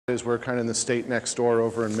We're kind of in the state next door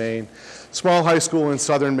over in Maine. Small high school in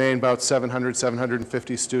southern Maine, about 700,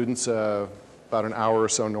 750 students, about an hour or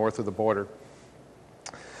so north of the border.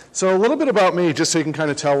 So a little bit about me, just so you can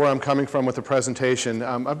kind of tell where I'm coming from with the presentation.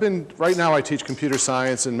 Right now I teach computer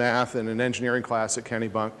science and math in an engineering class at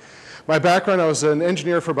Kennebunk. My background, I was an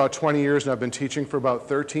engineer for about 20 years and I've been teaching for about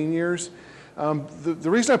 13 years. The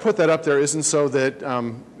reason I put that up there isn't so that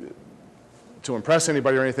to impress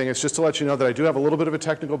anybody or anything, it's just to let you know that I do have a little bit of a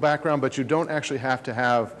technical background, but you don't actually have to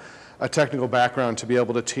have a technical background to be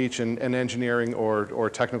able to teach an engineering or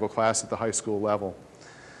technical class at the high school level.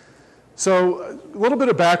 So a little bit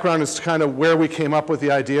of background as to kind of where we came up with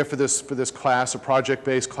the idea for this class, a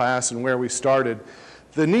project-based class, and where we started.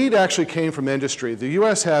 The need actually came from industry. The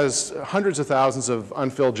US has hundreds of thousands of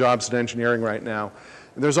unfilled jobs in engineering right now.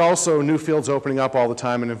 And there's also new fields opening up all the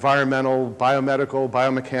time in environmental, biomedical,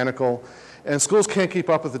 biomechanical, and schools can't keep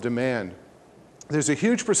up with the demand. There's a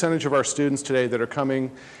huge percentage of our students today that are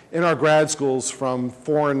coming in our grad schools from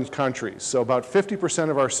foreign countries. So about 50%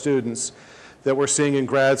 of our students that we're seeing in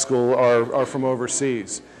grad school are from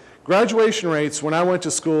overseas. Graduation rates, when I went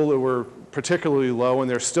to school, were particularly low, and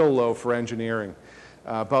they're still low for engineering.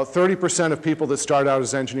 About 30% of people that start out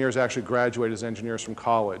as engineers actually graduate as engineers from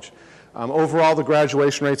college. Overall, the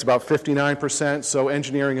graduation rate's about 59%, so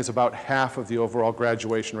engineering is about half of the overall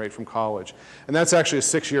graduation rate from college. And that's actually a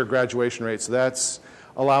 6-year graduation rate, so that's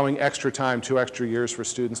allowing extra time, 2 extra years for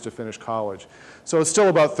students to finish college. So it's still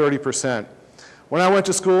about 30%. When I went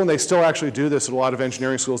to school, and they still actually do this at a lot of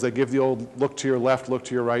engineering schools, they give the old look to your left, look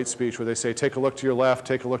to your right speech, where they say, take a look to your left,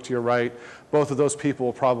 take a look to your right. Both of those people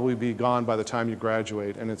will probably be gone by the time you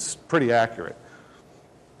graduate, and it's pretty accurate.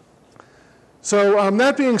 So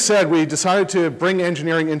that being said, we decided to bring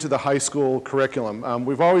engineering into the high school curriculum.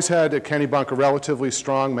 We've always had at Kennebunk a relatively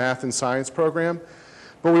strong math and science program,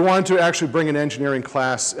 but we wanted to actually bring an engineering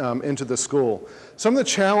class into the school. Some of the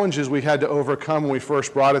challenges we had to overcome when we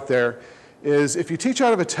first brought it there is if you teach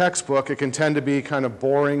out of a textbook, it can tend to be kind of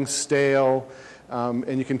boring, stale,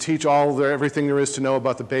 and you can teach everything there is to know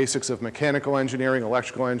about the basics of mechanical engineering,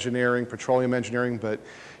 electrical engineering, petroleum engineering, but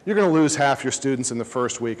you're going to lose half your students in the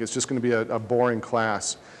first week. It's just going to be a boring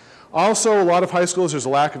class. Also, a lot of high schools, there's a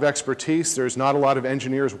lack of expertise. There's not a lot of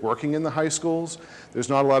engineers working in the high schools. There's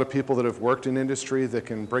not a lot of people that have worked in industry that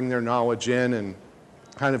can bring their knowledge in and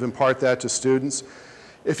kind of impart that to students.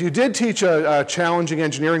 If you did teach a challenging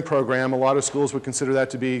engineering program, a lot of schools would consider that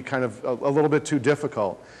to be kind of a little bit too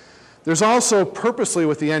difficult. There's also purposely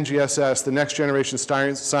with the NGSS, the Next Generation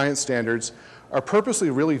Science Standards, are purposely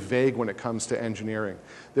really vague when it comes to engineering.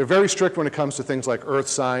 They're very strict when it comes to things like earth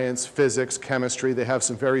science, physics, chemistry. They have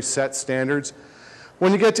some very set standards.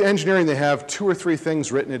 When you get to engineering, they have 2 or 3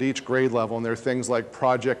 things written at each grade level, and they're things like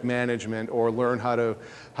project management or learn how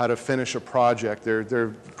to finish a project.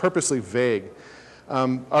 They're purposely vague.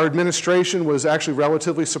 Our administration was actually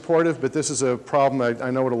relatively supportive, but this is a problem I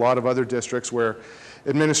know at a lot of other districts where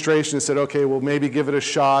administration has said, okay, we'll maybe give it a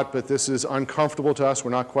shot, but this is uncomfortable to us. We're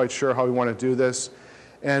not quite sure how we want to do this.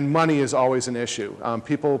 And money is always an issue.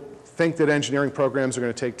 People think that engineering programs are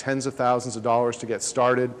going to take tens of thousands of dollars to get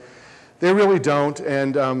started. They really don't.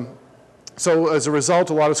 And so as a result,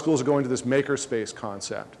 a lot of schools are going to this makerspace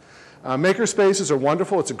concept. Makerspaces are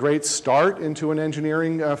wonderful. It's a great start into an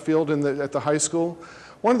engineering field at the high school.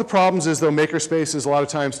 One of the problems is, though, makerspaces a lot of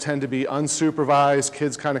times tend to be unsupervised.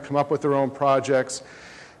 Kids kind of come up with their own projects.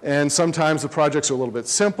 And sometimes the projects are a little bit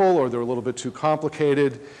simple or they're a little bit too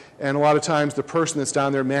complicated. And a lot of times the person that's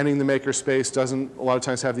down there manning the makerspace doesn't a lot of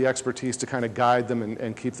times have the expertise to kind of guide them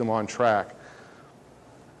and keep them on track.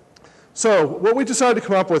 So what we decided to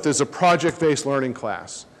come up with is a project-based learning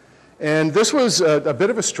class. And this was a bit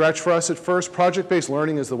of a stretch for us at first. Project-based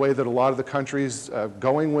learning is the way that a lot of the country's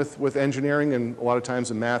going with engineering, and a lot of times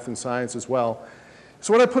in math and science as well.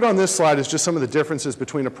 So what I put on this slide is just some of the differences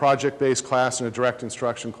between a project-based class and a direct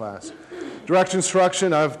instruction class. Direct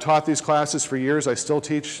instruction, I've taught these classes for years. I still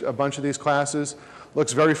teach a bunch of these classes.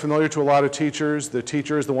 Looks very familiar to a lot of teachers. The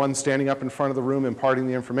teacher is the one standing up in front of the room imparting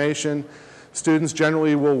the information. Students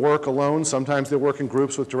generally will work alone. Sometimes they work in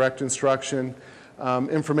groups with direct instruction.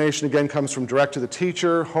 Information, again, comes from direct to the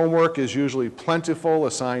teacher. Homework is usually plentiful,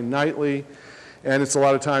 assigned nightly, and it's a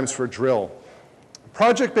lot of times for drill.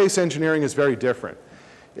 Project-based engineering is very different.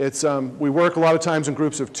 We work a lot of times in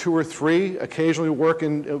groups of 2 or 3. Occasionally we work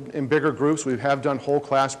in bigger groups. We have done whole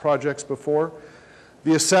class projects before.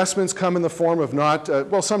 The assessments come in the form of not,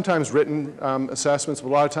 well, sometimes written assessments, but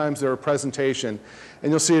a lot of times they're a presentation.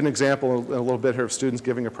 And you'll see an example in a little bit here of students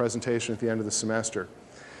giving a presentation at the end of the semester.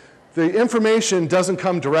 The information doesn't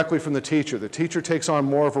come directly from the teacher. The teacher takes on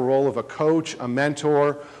more of a role of a coach, a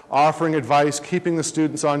mentor, offering advice, keeping the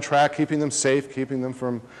students on track, keeping them safe, keeping them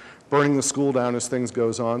from burning the school down as things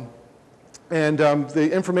goes on. And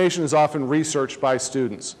the information is often researched by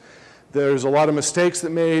students. There's a lot of mistakes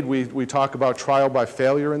that made. We talk about trial by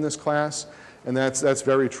failure in this class, and that's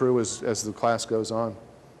very true as the class goes on.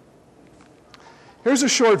 Here's a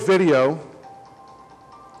short video.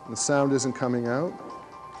 The sound isn't coming out.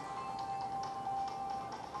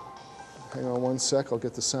 Hang on one sec, I'll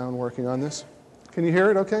get the sound working on this. Can you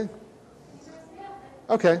hear it okay?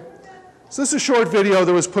 Okay. So this is a short video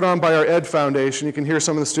that was put on by our Ed Foundation. You can hear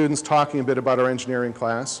some of the students talking a bit about our engineering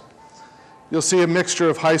class. You'll see a mixture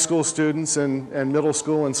of high school students and middle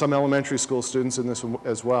school and some elementary school students in this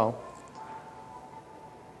as well.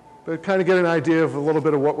 But kind of get an idea of a little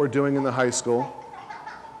bit of what we're doing in the high school.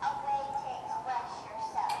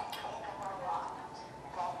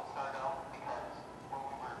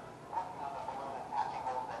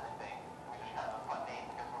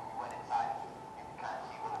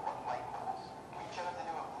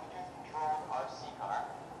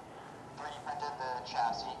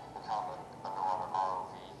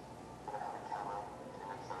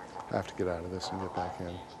 I have to get out of this and get back in.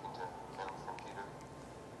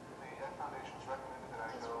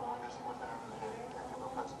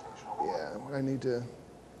 Yeah, I need to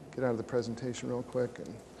get out of the presentation real quick.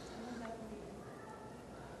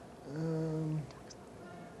 And,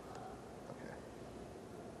 okay.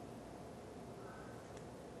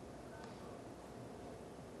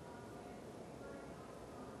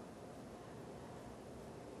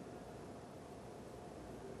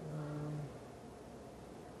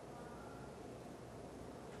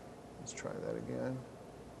 Let's try that again.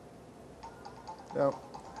 No.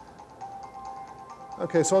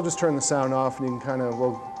 Okay, so I'll just turn the sound off and you can kind of,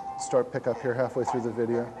 we'll pick up here halfway through the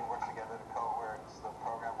video.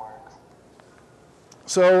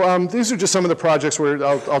 So these are just some of the projects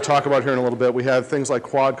I'll talk about here in a little bit. We have things like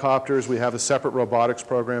quadcopters. We have a separate robotics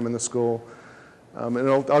program in the school. And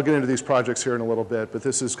I'll get into these projects here in a little bit, but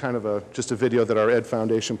this is kind of just a video that our Ed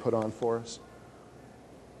Foundation put on for us.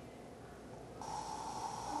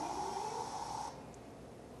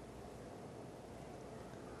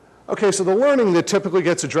 Okay, so the learning that typically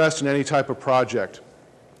gets addressed in any type of project,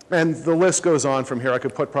 and the list goes on from here. I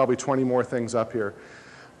could put probably 20 more things up here.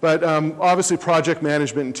 But obviously project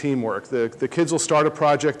management and teamwork. The kids will start a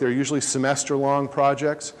project. They're usually semester-long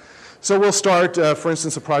projects. So we'll start, for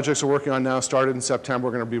instance, the projects we're working on now started in September.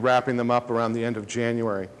 We're going to be wrapping them up around the end of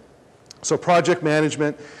January. So project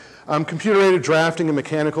management, computer-aided drafting and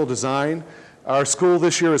mechanical design. Our school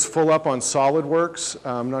this year is full up on SolidWorks.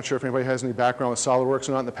 I'm not sure if anybody has any background with SolidWorks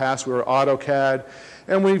or not. In the past, we were AutoCAD,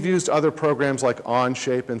 and we've used other programs like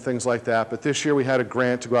Onshape and things like that. But this year, we had a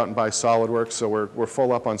grant to go out and buy SolidWorks, so we're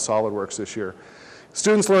full up on SolidWorks this year.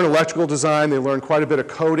 Students learn electrical design. They learn quite a bit of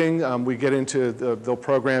coding. We get into, they'll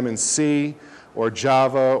program in C or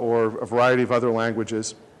Java or a variety of other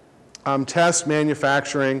languages. Test,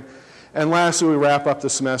 manufacturing. And lastly, we wrap up the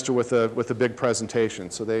semester with a big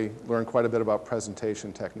presentation. So they learn quite a bit about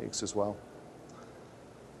presentation techniques as well.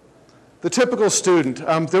 The typical student.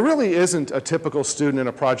 There really isn't a typical student in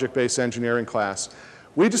a project-based engineering class.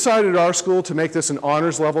 We decided at our school to make this an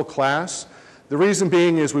honors level class. The reason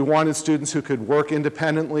being is we wanted students who could work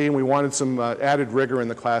independently, and we wanted some added rigor in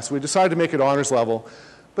the class. We decided to make it honors level.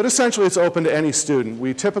 But essentially, it's open to any student.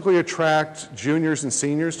 We typically attract juniors and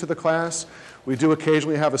seniors to the class. We do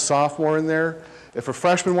occasionally have a sophomore in there. If a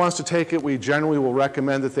freshman wants to take it, we generally will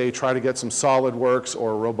recommend that they try to get some SolidWorks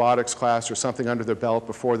or a robotics class or something under their belt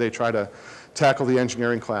before they try to tackle the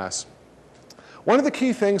engineering class. One of the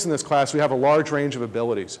key things in this class, we have a large range of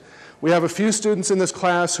abilities. We have a few students in this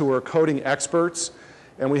class who are coding experts,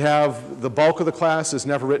 and we have the bulk of the class has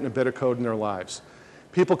never written a bit of code in their lives.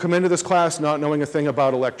 People come into this class not knowing a thing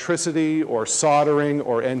about electricity or soldering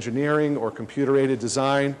or engineering or computer-aided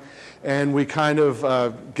design, and we kind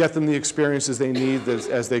of get them the experiences they need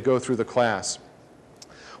as they go through the class.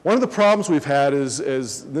 One of the problems we've had is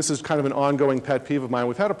this is kind of an ongoing pet peeve of mine,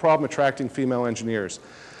 we've had a problem attracting female engineers.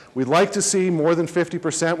 We'd like to see more than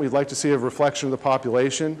 50%. We'd like to see a reflection of the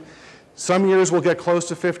population. Some years we'll get close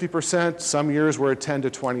to 50%. Some years we're at 10 to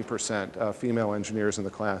 20% female engineers in the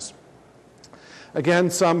class. Again,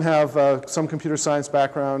 some have some computer science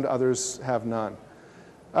background, others have none.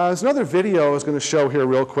 There's another video I was going to show here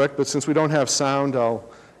real quick, but since we don't have sound, I'll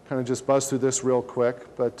kind of just buzz through this real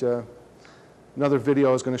quick. But another video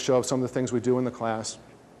I was going to show of some of the things we do in the class.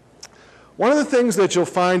 One of the things that you'll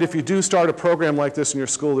find if you do start a program like this in your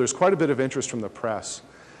school, there's quite a bit of interest from the press.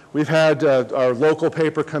 We've had our local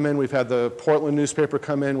paper come in, we've had the Portland newspaper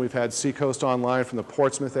come in, we've had Seacoast Online from the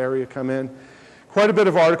Portsmouth area come in. Quite a bit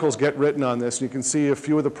of articles get written on this, and you can see a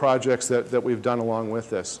few of the projects that we've done along with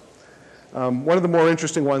this. One of the more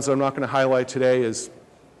interesting ones that I'm not going to highlight today is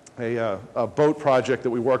a boat project that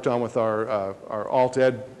we worked on with our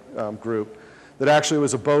alt-ed group. That actually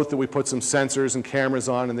was a boat that we put some sensors and cameras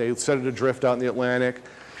on, and they set it adrift out in the Atlantic.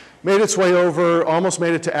 Made its way over, almost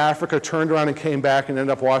made it to Africa, turned around and came back and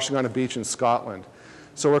ended up washing on a beach in Scotland.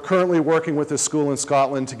 So we're currently working with this school in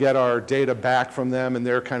Scotland to get our data back from them, and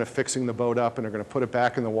they're kind of fixing the boat up, and they're going to put it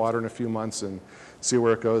back in the water in a few months and see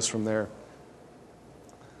where it goes from there.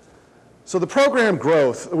 So the program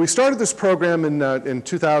growth, we started this program in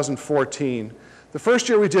 2014. The first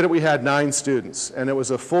year we did it, we had 9 students, and it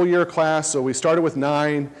was a full year class, so we started with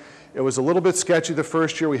 9. It was a little bit sketchy the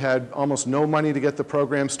first year. We had almost no money to get the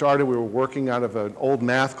program started. We were working out of an old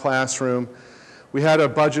math classroom. We had a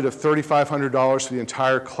budget of $3,500 for the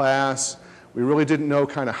entire class. We really didn't know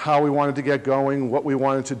kind of how we wanted to get going, what we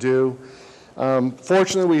wanted to do.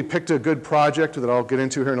 Fortunately, we picked a good project that I'll get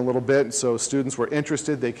into here in a little bit, so students were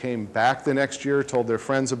interested. They came back the next year, told their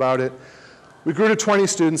friends about it. We grew to 20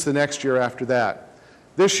 students the next year after that.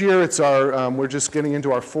 This year, it's we're just getting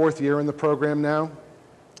into our 4th year in the program now,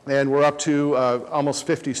 and we're up to almost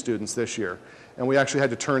 50 students this year. And we actually had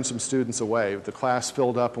to turn some students away. The class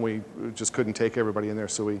filled up and we just couldn't take everybody in there,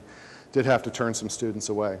 so we did have to turn some students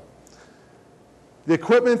away. The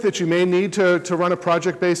equipment that you may need to run a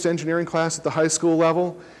project-based engineering class at the high school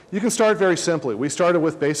level, you can start very simply. We started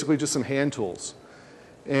with basically just some hand tools.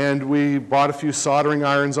 And we bought a few soldering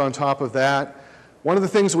irons on top of that. One of the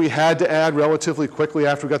things we had to add relatively quickly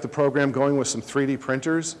after we got the program going was some 3D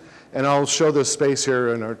printers. And I'll show this space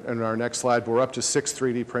here in our next slide. We're up to 6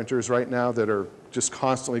 3D printers right now that are just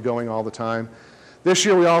constantly going all the time. This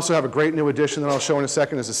year we also have a great new addition that I'll show in a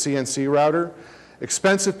second is a CNC router.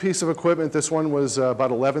 Expensive piece of equipment. This one was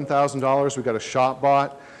about $11,000. We got a shop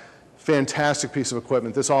bought. Fantastic piece of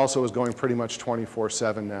equipment. This also is going pretty much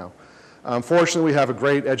 24/7 now. Fortunately, we have a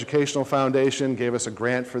great educational foundation, gave us a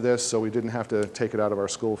grant for this, so we didn't have to take it out of our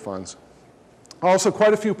school funds. Also,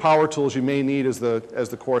 quite a few power tools you may need as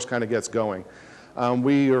the course kind of gets going.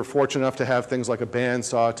 We are fortunate enough to have things like a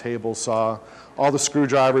bandsaw, table saw, all the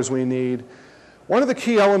screwdrivers we need. One of the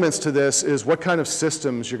key elements to this is what kind of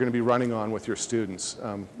systems you're going to be running on with your students.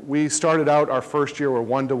 We started out our first year, we're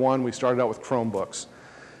 1-to-1, we started out with Chromebooks.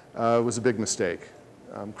 It was a big mistake.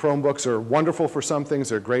 Chromebooks are wonderful for some things.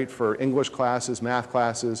 They're great for English classes, math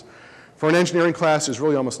classes. For an engineering class, there's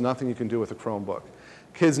really almost nothing you can do with a Chromebook.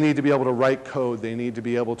 Kids need to be able to write code. They need to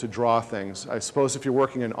be able to draw things. I suppose if you're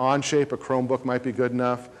working in Onshape, a Chromebook might be good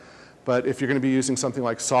enough. But if you're going to be using something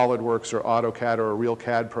like SolidWorks or AutoCAD or a real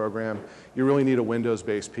CAD program, you really need a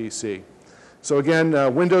Windows-based PC. So again,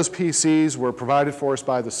 Windows PCs were provided for us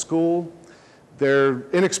by the school. They're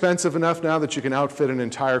inexpensive enough now that you can outfit an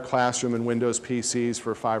entire classroom in Windows PCs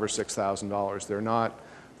for $5,000 or $6,000. They're not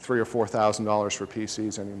 $3,000 or $4,000 for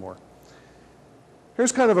PCs anymore.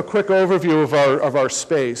 Here's kind of a quick overview of our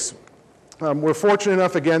space. We're fortunate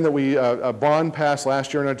enough, again, that a bond passed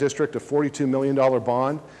last year in our district, a $42 million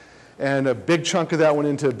bond, and a big chunk of that went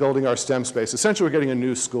into building our STEM space. Essentially, we're getting a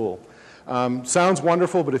new school. Sounds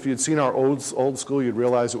wonderful, but if you'd seen our old school, you'd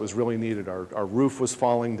realize it was really needed. Our roof was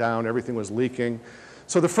falling down, everything was leaking.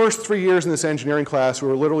 So the first 3 years in this engineering class, we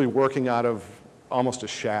were literally working out of almost a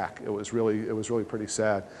shack. It was really pretty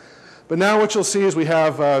sad. But now what you'll see is we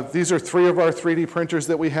have, these are 3 of our 3D printers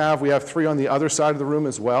that we have. We have 3 on the other side of the room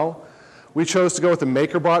as well. We chose to go with the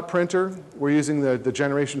MakerBot printer. We're using the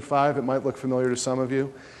Generation 5. It might look familiar to some of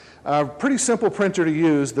you. Pretty simple printer to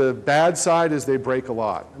use. The bad side is they break a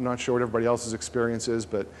lot. I'm not sure what everybody else's experience is,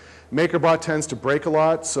 but MakerBot tends to break a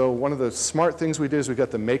lot. So one of the smart things we did is we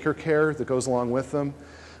got the Maker Care that goes along with them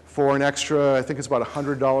for an extra, I think it's about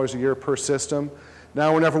 $100 a year per system.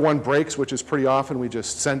 Now whenever one breaks, which is pretty often, we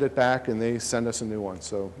just send it back and they send us a new one.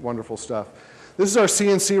 So wonderful stuff. This is our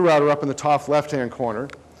CNC router up in the top left-hand corner.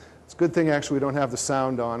 It's a good thing actually we don't have the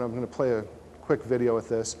sound on. I'm going to play a quick video with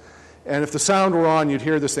this. And if the sound were on, you'd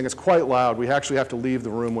hear this thing. It's quite loud. We actually have to leave the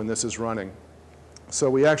room when this is running. So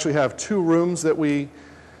we actually have 2 rooms that we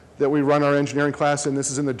run our engineering class in. This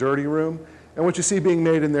is in the dirty room. And what you see being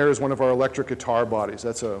made in there is one of our electric guitar bodies.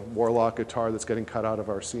 That's a Warlock guitar that's getting cut out of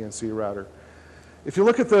our CNC router. If you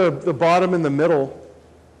look at the bottom in the middle,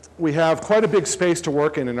 we have quite a big space to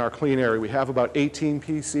work in our clean area. We have about 18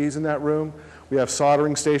 PCs in that room. We have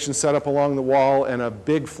soldering stations set up along the wall and a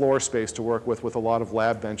big floor space to work with a lot of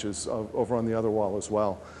lab benches over on the other wall as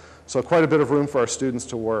well. So quite a bit of room for our students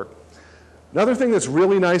to work. Another thing that's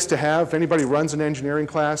really nice to have, if anybody runs an engineering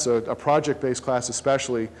class, a project-based class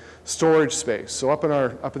especially, storage space. So up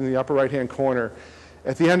in the upper right-hand corner.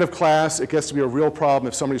 At the end of class, it gets to be a real problem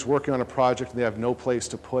if somebody's working on a project and they have no place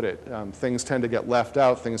to put it. Things tend to get left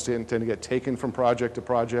out, things tend to get taken from project to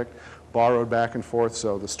project, borrowed back and forth,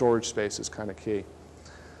 so the storage space is kind of key.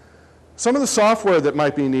 Some of the software that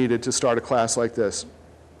might be needed to start a class like this.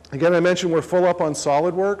 Again, I mentioned we're full up on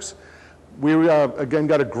SolidWorks. We, again,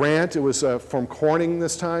 got a grant. It was from Corning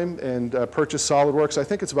this time, and purchased SolidWorks. I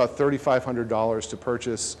think it's about $3,500 to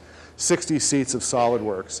purchase 60 seats of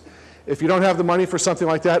SolidWorks. If you don't have the money for something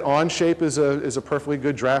like that, Onshape is a perfectly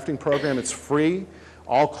good drafting program. It's free,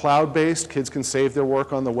 all cloud-based. Kids can save their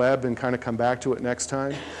work on the web and kind of come back to it next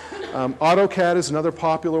time. AutoCAD is another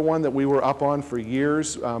popular one that we were up on for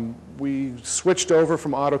years. We switched over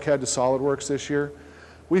from AutoCAD to SolidWorks this year.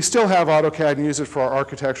 We still have AutoCAD and use it for our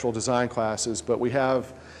architectural design classes, but we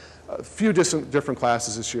have a few different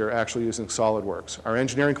classes this year actually using SolidWorks. Our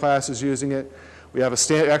engineering class is using it. We have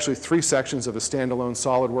actually 3 sections of a standalone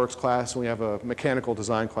SolidWorks class, and we have a mechanical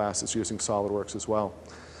design class that's using SolidWorks as well.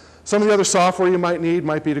 Some of the other software you might need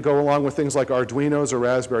might be to go along with things like Arduinos or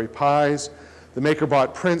Raspberry Pis, the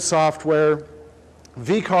MakerBot print software.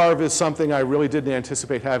 vCarve is something I really didn't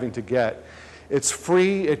anticipate having to get. It's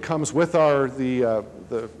free. It comes with the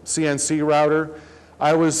CNC router.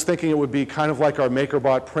 I was thinking it would be kind of like our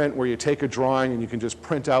MakerBot print, where you take a drawing and you can just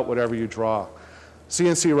print out whatever you draw.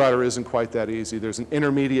 CNC router isn't quite that easy. There's an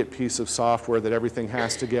intermediate piece of software that everything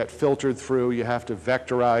has to get filtered through. You have to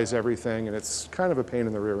vectorize everything, and it's kind of a pain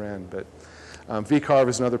in the rear end. But vCarve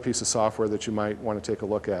is another piece of software that you might want to take a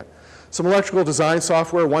look at. Some electrical design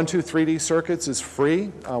software. 123D Circuits is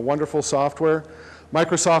free, wonderful software.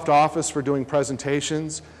 Microsoft Office for doing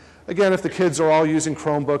presentations. Again, if the kids are all using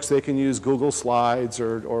Chromebooks, they can use Google Slides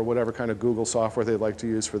or whatever kind of Google software they'd like to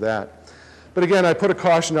use for that. But again, I put a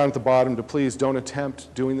caution down at the bottom to please don't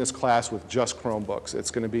attempt doing this class with just Chromebooks.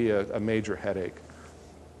 It's going to be a major headache.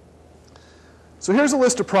 So here's a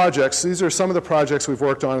list of projects. These are some of the projects we've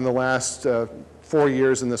worked on in the last 4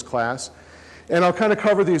 years in this class. And I'll kind of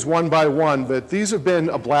cover these one by one, but these have been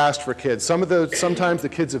a blast for kids. Sometimes the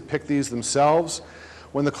kids have picked these themselves.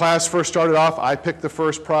 When the class first started off, I picked the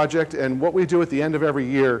first project, and what we do at the end of every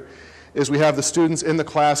year is we have the students in the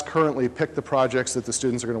class currently pick the projects that the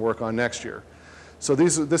students are going to work on next year. So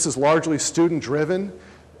this is largely student-driven,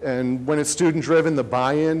 and when it's student-driven, the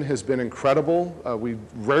buy-in has been incredible. We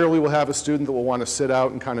rarely will have a student that will want to sit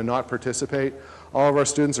out and kind of not participate. All of our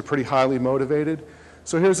students are pretty highly motivated.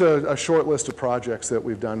 So here's a short list of projects that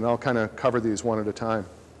we've done, and I'll kind of cover these one at a time.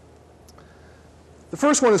 The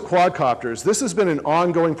first one is quadcopters. This has been an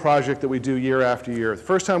ongoing project that we do year after year. The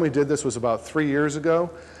first time we did this was about 3 years ago.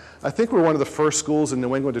 I think we're one of the first schools in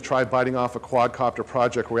New England to try biting off a quadcopter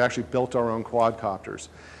project where we actually built our own quadcopters.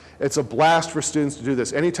 It's a blast for students to do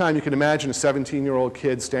this. Anytime you can imagine a 17-year-old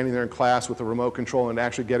kid standing there in class with a remote control and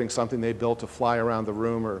actually getting something they built to fly around the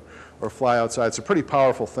room or fly outside. It's a pretty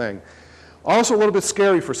powerful thing. Also a little bit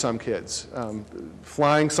scary for some kids.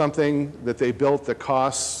 Flying something that they built that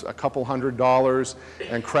costs a couple $100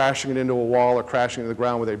 and crashing it into a wall or crashing into the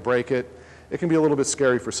ground where they break it. It can be a little bit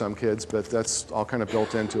scary for some kids, but that's all kind of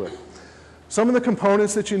built into it. Some of the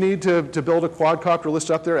components that you need to build a quadcopter list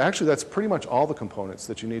up there, actually that's pretty much all the components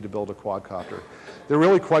that you need to build a quadcopter. They're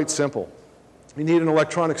really quite simple. You need an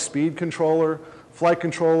electronic speed controller, flight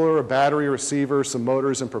controller, a battery receiver, some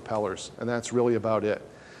motors and propellers, and that's really about it.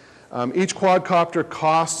 Each quadcopter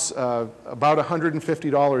costs about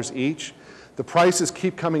 $150 each. The prices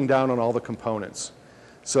keep coming down on all the components.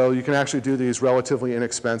 So you can actually do these relatively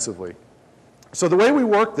inexpensively. So the way we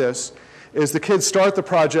work this is the kids start the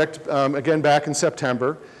project, again, back in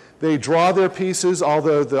September. They draw their pieces, all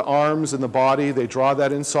the arms and the body. They draw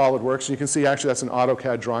that in SolidWorks. You can see actually that's an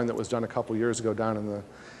AutoCAD drawing that was done a couple years ago down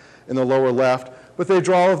in the lower left. But they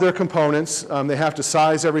draw all of their components. They have to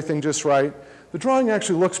size everything just right. The drawing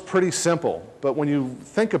actually looks pretty simple, but when you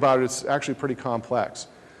think about it, it's actually pretty complex.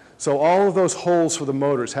 So all of those holes for the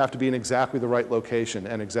motors have to be in exactly the right location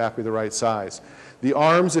and exactly the right size. The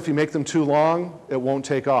arms, if you make them too long, it won't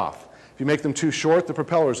take off. If you make them too short, the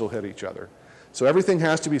propellers will hit each other. So everything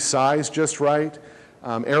has to be sized just right.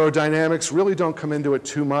 Aerodynamics really don't come into it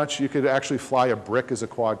too much. You could actually fly a brick as a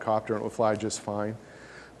quadcopter and it will fly just fine.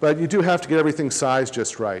 But you do have to get everything sized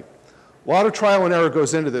just right. A lot of trial and error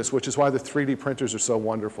goes into this, which is why the 3D printers are so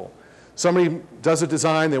wonderful. Somebody does a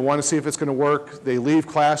design, they want to see if it's going to work, they leave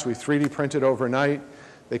class, we 3D print it overnight,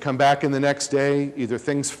 they come back in the next day, either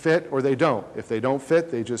things fit or they don't. If they don't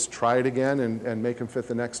fit, they just try it again and make them fit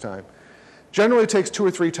the next time. Generally it takes 2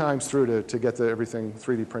 or 3 times through to get everything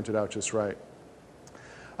 3D printed out just right.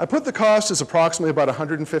 I put the cost as approximately about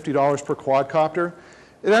 $150 per quadcopter.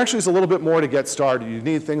 It actually is a little bit more to get started. You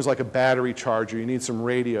need things like a battery charger. You need some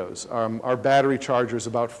radios. Our battery charger is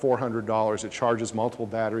about $400. It charges multiple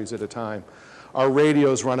batteries at a time. Our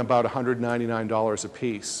radios run about $199 a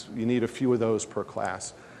piece. You need a few of those per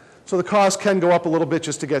class. So the cost can go up a little bit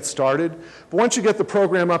just to get started. But once you get the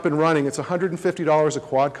program up and running, it's $150 a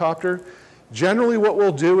quadcopter. Generally what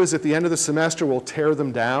we'll do is at the end of the semester, we'll tear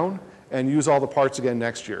them down and use all the parts again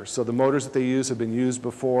next year. So the motors that they use have been used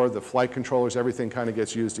before, the flight controllers, everything kind of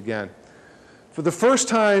gets used again. For the first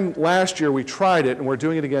time last year, we tried it, and we're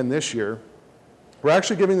doing it again this year. We're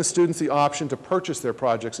actually giving the students the option to purchase their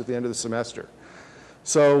projects at the end of the semester.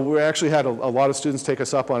 So we actually had a lot of students take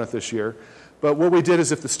us up on it this year. But what we did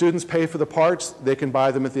is if the students pay for the parts, they can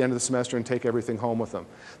buy them at the end of the semester and take everything home with them.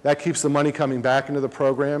 That keeps the money coming back into the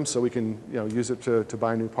program so we can use it to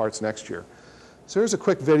buy new parts next year. So here's a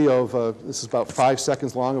quick video of, this is about 5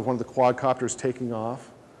 seconds long, of one of the quadcopters taking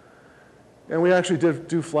off. And we actually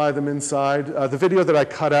do fly them inside. The video that I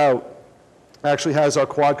cut out actually has our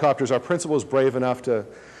quadcopters. Our principal was brave enough to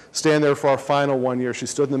stand there for our final 1 year. She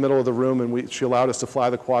stood in the middle of the room and she allowed us to fly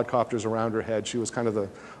the quadcopters around her head. She was kind of the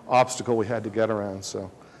obstacle we had to get around,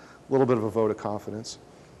 so a little bit of a vote of confidence.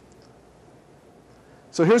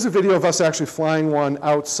 So here's a video of us actually flying one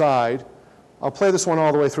outside. I'll play this one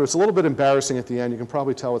all the way through. It's a little bit embarrassing at the end. You can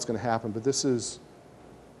probably tell what's going to happen, but this is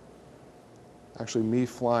actually me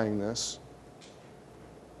flying this.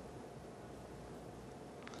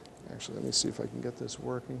 Actually, let me see if I can get this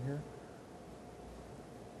working here.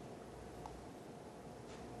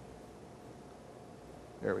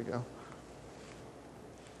 There we go.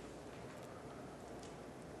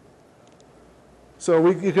 So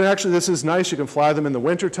you can actually, this is nice. You can fly them in the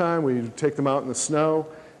wintertime. We take them out in the snow.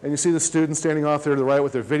 And you see the students standing off there to the right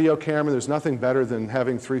with their video camera. There's nothing better than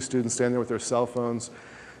having 3 students standing there with their cell phones,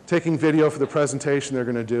 taking video for the presentation they're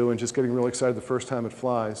going to do and just getting really excited the first time it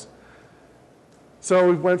flies. So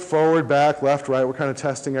we went forward, back, left, right. We're kind of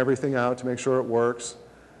testing everything out to make sure it works.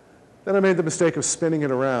 Then I made the mistake of spinning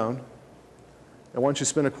it around. And once you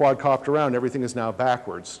spin a quadcopter around, everything is now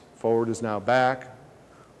backwards. Forward is now back.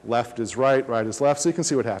 Left is right, right is left. So you can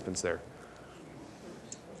see what happens there.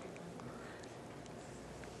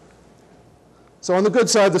 So on the good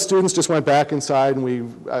side, the students just went back inside,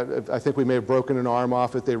 and I think we may have broken an arm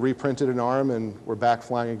off it. They reprinted an arm, and we're back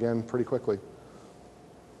flying again pretty quickly.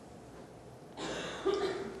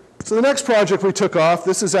 So the next project we took off,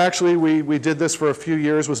 this is actually, we did this for a few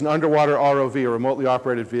years, was an underwater ROV, a remotely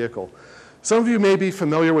operated vehicle. Some of you may be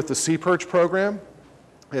familiar with the Sea-Perch program.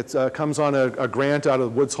 It comes on a grant out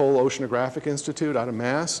of the Woods Hole Oceanographic Institute out of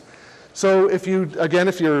Mass. So if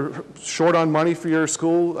you're short on money for your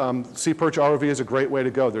school, Sea-Perch ROV is a great way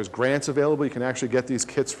to go. There's grants available. You can actually get these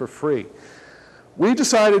kits for free. We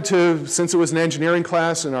decided to, since it was an engineering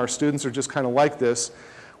class and our students are just kind of like this,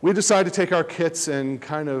 we decided to take our kits and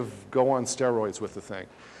kind of go on steroids with the thing.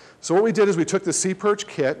 So what we did is we took the Sea-Perch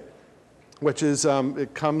kit, which is,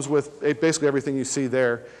 it comes with basically everything you see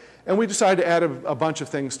there, and we decided to add a bunch of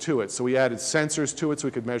things to it. So we added sensors to it so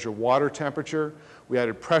we could measure water temperature. We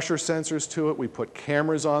added pressure sensors to it. We put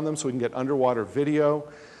cameras on them so we can get underwater video.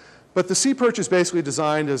 But the Sea-Perch is basically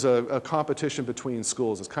designed as a competition between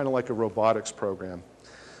schools. It's kind of like a robotics program.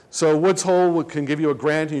 So Woods Hole can give you a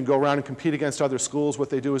grant, and you can go around and compete against other schools.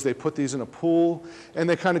 What they do is they put these in a pool, and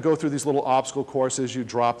they kind of go through these little obstacle courses. You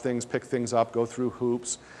drop things, pick things up, go through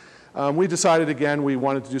hoops. We decided, again, we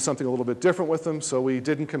wanted to do something a little bit different with them, so we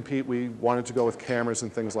didn't compete. We wanted to go with cameras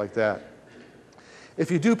and things like that. If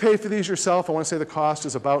you do pay for these yourself, I want to say the cost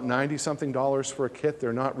is about $90-something for a kit.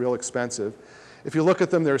 They're not real expensive. If you look at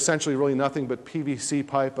them, they're essentially really nothing but PVC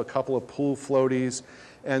pipe, a couple of pool floaties,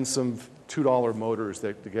 and some $2 motors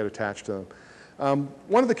that get attached to them.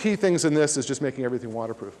 One of the key things in this is just making everything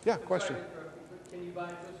waterproof. Yeah, question? Can you buy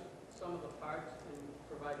just some of the parts and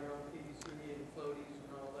provide your own PVC and floaties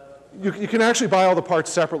and all that? You can actually buy all the parts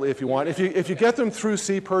separately if you want. If you get them through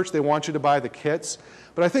Sea-Perch, they want you to buy the kits.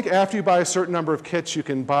 But I think after you buy a certain number of kits, you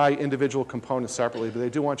can buy individual components separately, but they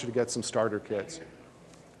do want you to get some starter kits.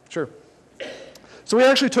 Sure. So we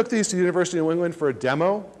actually took these to the University of New England for a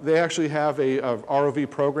demo. They actually have a ROV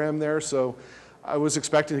program there, so I was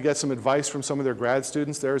expecting to get some advice from some of their grad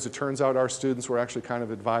students there. As it turns out, our students were actually kind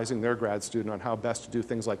of advising their grad student on how best to do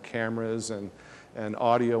things like cameras and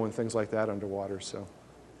audio and things like that underwater. So,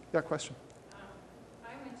 yeah, question?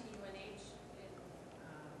 I went to UNH and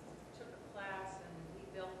took a class, and we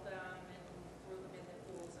built them and threw them in the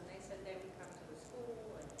pools, and they said they would come to the school,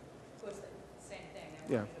 and of course, the same thing.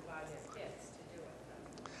 I wanted to buy their kits to do it.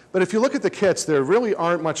 But if you look at the kits, there really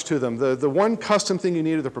aren't much to them. The one custom thing you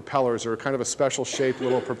need are the propellers, or kind of a special shaped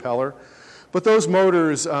little propeller. But those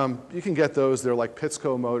motors, you can get those. They're like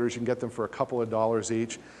Pittsco motors. You can get them for a couple of dollars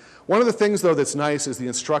each. One of the things, though, that's nice is the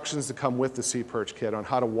instructions that come with the C-Perch kit on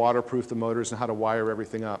how to waterproof the motors and how to wire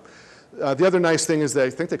everything up. The other nice thing is that I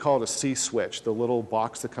think they call it a C-switch. The little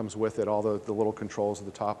box that comes with it, all the little controls at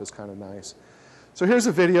the top is kind of nice. So here's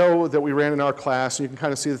a video that we ran in our class, and you can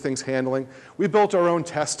kind of see the things handling. We built our own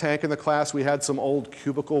test tank in the class. We had some old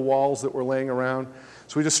cubicle walls that were laying around.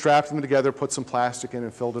 So we just strapped them together, put some plastic in,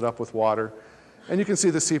 and filled it up with water. And you can see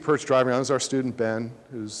the C-Perch driving around. This is our student, Ben,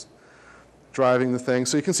 who's driving the thing.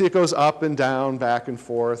 So you can see it goes up and down, back and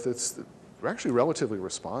forth. It's actually relatively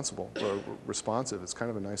responsive. It's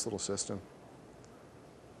kind of a nice little system.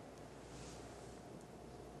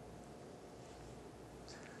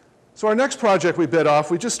 So our next project we bit off,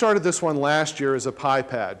 we just started this one last year as a Pi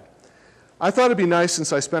Pad. I thought it'd be nice,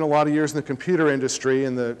 since I spent a lot of years in the computer industry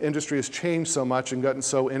and the industry has changed so much and gotten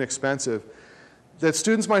so inexpensive, that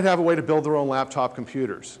students might have a way to build their own laptop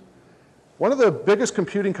computers. One of the biggest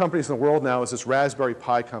computing companies in the world now is this Raspberry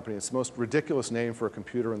Pi company. It's the most ridiculous name for a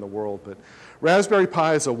computer in the world, but Raspberry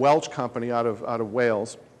Pi is a Welsh company out of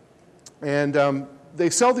Wales. And they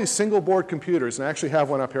sell these single board computers, and I actually have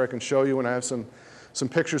one up here I can show you, and I have some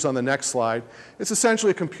pictures on the next slide. It's essentially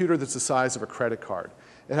a computer that's the size of a credit card.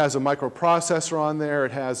 It has a microprocessor on there.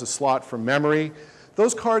 It has a slot for memory.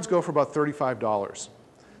 Those cards go for about $35.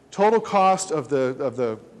 Total cost of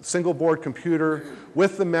the single board computer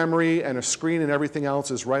with the memory and a screen and everything else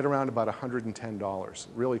is right around about $110.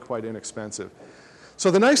 Really quite inexpensive. So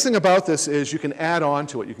the nice thing about this is you can add on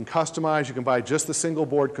to it. You can customize. You can buy just the single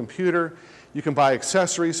board computer. You can buy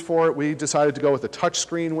accessories for it. We decided to go with a touch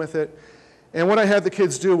screen with it. And what I had the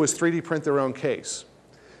kids do was 3D print their own case.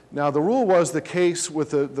 Now the rule was the case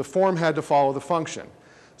with the form had to follow the function.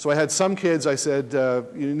 So I had some kids, I said,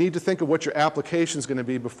 you need to think of what your application is going to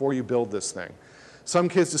be before you build this thing. Some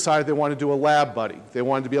kids decided they wanted to do a lab buddy. They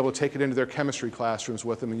wanted to be able to take it into their chemistry classrooms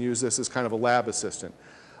with them and use this as kind of a lab assistant.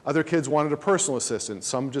 Other kids wanted a personal assistant.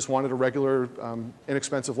 Some just wanted a regular,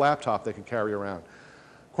 inexpensive laptop they could carry around.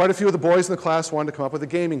 Quite a few of the boys in the class wanted to come up with a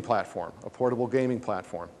gaming platform, a portable gaming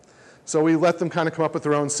platform. So we let them kind of come up with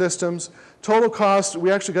their own systems. Total cost, we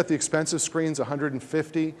actually got the expensive screens,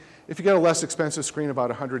 $150. If you get a less expensive screen, about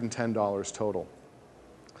 $110 total.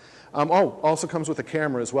 Also comes with a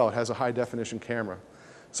camera as well. It has a high definition camera.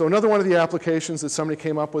 So another one of the applications that somebody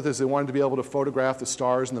came up with is they wanted to be able to photograph the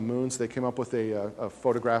stars and the moons. They came up with a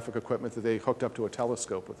photographic equipment that they hooked up to a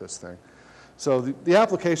telescope with this thing. So the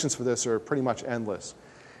applications for this are pretty much endless.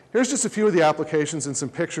 Here's just a few of the applications and some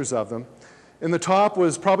pictures of them. In the top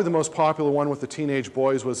was probably the most popular one with the teenage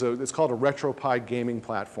boys. It's called a RetroPie gaming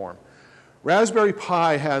platform. Raspberry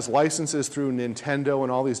Pi has licenses through Nintendo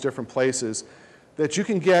and all these different places that you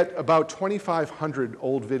can get about 2,500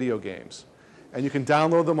 old video games. And you can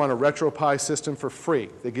download them on a RetroPie system for free.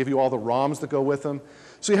 They give you all the ROMs that go with them.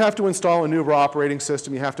 So you have to install a new operating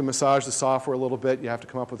system. You have to massage the software a little bit. You have to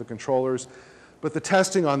come up with the controllers. But the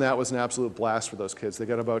testing on that was an absolute blast for those kids. They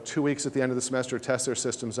got about 2 weeks at the end of the semester to test their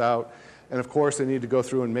systems out. And of course, they needed to go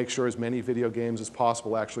through and make sure as many video games as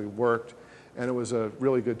possible actually worked. And it was a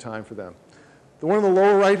really good time for them. The one in the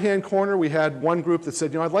lower right-hand corner, we had one group that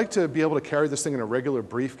said, I'd like to be able to carry this thing in a regular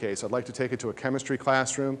briefcase. I'd like to take it to a chemistry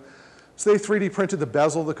classroom. So they 3D printed the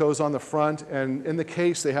bezel that goes on the front. And in the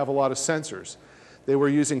case, they have a lot of sensors. They were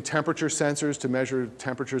using temperature sensors to measure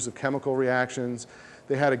temperatures of chemical reactions.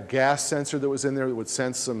 They had a gas sensor that was in there that would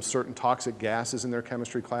sense some certain toxic gases in their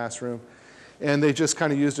chemistry classroom. And they just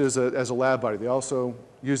kind of used it as a lab buddy. They also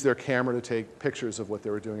used their camera to take pictures of what they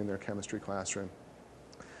were doing in their chemistry classroom.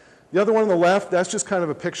 The other one on the left, that's just kind of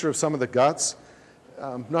a picture of some of the guts.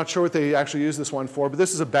 Not sure what they actually use this one for, but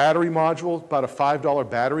this is a battery module, about a $5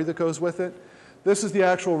 battery that goes with it. This is the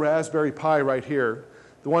actual Raspberry Pi right here.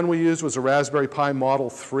 The one we used was a Raspberry Pi Model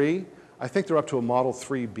 3. I think they're up to a Model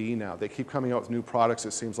 3B now. They keep coming out with new products,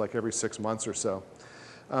 it seems like every 6 months or so.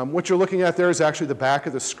 What you're looking at there is actually the back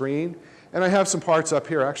of the screen. And I have some parts up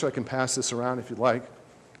here. Actually, I can pass this around if you'd like.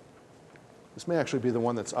 This may actually be the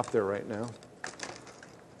one that's up there right now.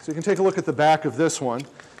 So you can take a look at the back of this one.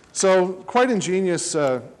 So quite ingenious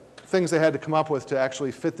things they had to come up with to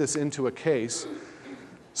actually fit this into a case.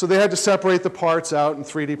 So they had to separate the parts out and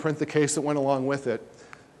 3D print the case that went along with it.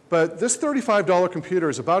 But this $35 computer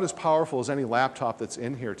is about as powerful as any laptop that's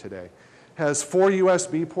in here today. Has 4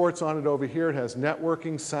 USB ports on it over here. It has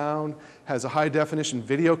networking, sound, has a high-definition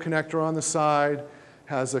video connector on the side,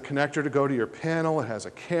 has a connector to go to your panel, it has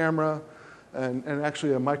a camera, and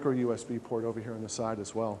actually a micro USB port over here on the side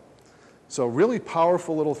as well. So really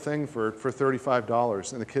powerful little thing for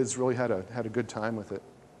 $35, and the kids really had a good time with it.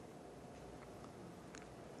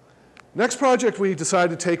 Next project we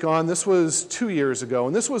decided to take on, this was 2 years ago,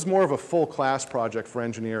 and this was more of a full class project for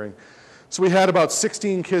engineering. So we had about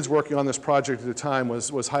 16 kids working on this project at the time,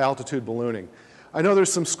 was high altitude ballooning. I know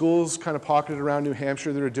there's some schools kind of pocketed around New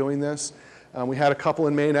Hampshire that are doing this. We had a couple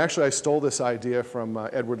in Maine. Actually, I stole this idea from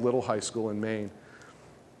Edward Little High School in Maine.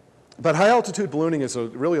 But high altitude ballooning is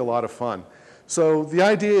really a lot of fun. So the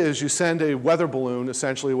idea is you send a weather balloon,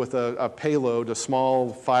 essentially with a payload, a small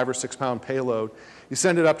 5 or 6 pound payload. You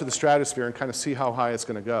send it up to the stratosphere and kind of see how high it's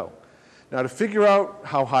going to go. Now to figure out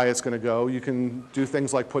how high it's going to go, you can do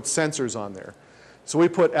things like put sensors on there. So we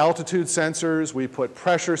put altitude sensors, we put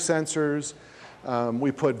pressure sensors, we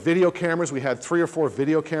put video cameras. We had 3 or 4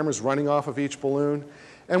 video cameras running off of each balloon.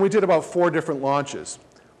 And we did about 4 different launches.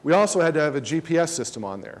 We also had to have a GPS system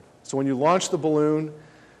on there. So when you launch the balloon,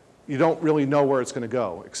 you don't really know where it's going to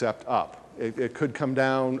go except up. It could come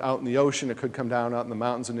down out in the ocean. It could come down out in the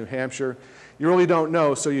mountains of New Hampshire. You really don't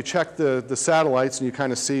know, so you check the satellites and you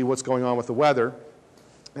kind of see what's going on with the weather,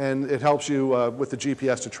 and it helps you with the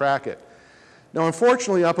GPS to track it. Now,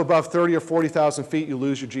 unfortunately, up above 30 or 40,000 feet, you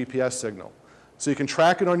lose your GPS signal. So you can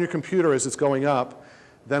track it on your computer as it's going up,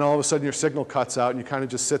 then all of a sudden your signal cuts out and you kind of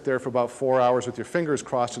just sit there for about 4 hours with your fingers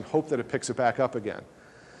crossed and hope that it picks it back up again.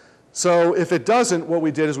 So if it doesn't, what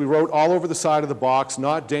we did is we wrote all over the side of the box,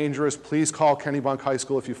 not dangerous, please call Kennebunk High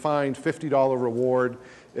School if you find, $50 reward.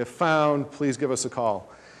 If found, please give us a call.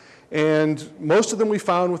 And most of them we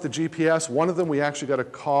found with the GPS. One of them we actually got a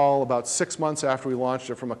call about 6 months after we launched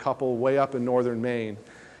it from a couple way up in northern Maine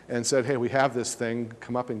and said, hey, we have this thing,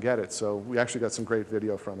 come up and get it. So we actually got some great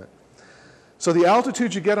video from it. So the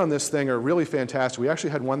altitudes you get on this thing are really fantastic. We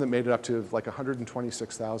actually had one that made it up to like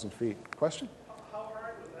 126,000 feet. Question? How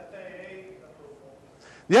hard was FAA approval?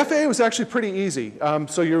 The FAA was actually pretty easy.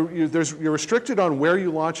 So you're restricted on where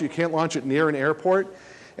you launch. You can't launch it near an airport.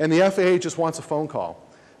 And the FAA just wants a phone call.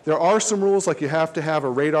 There are some rules, like you have to have a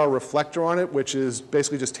radar reflector on it, which is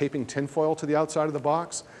basically just taping tinfoil to the outside of the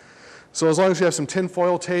box. So as long as you have some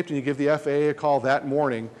tinfoil taped and you give the FAA a call that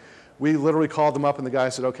morning, we literally called them up and the guy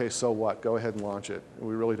said, okay, so what? Go ahead and launch it.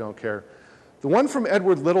 We really don't care. The one from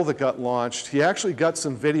Edward Little that got launched, he actually got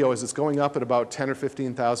some video as it's going up at about 10 or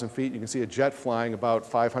 15,000 feet. You can see a jet flying about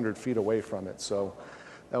 500 feet away from it. So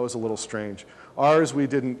that was a little strange. Ours, we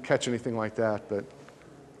didn't catch anything like that, but.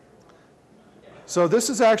 So this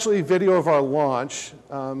is actually video of our launch.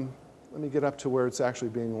 Let me get up to where it's actually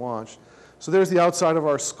being launched. So there's the outside of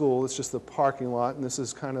our school. It's just the parking lot, and this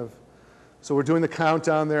is kind of, so we're doing the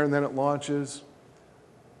countdown there, and then it launches.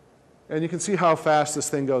 And you can see how fast this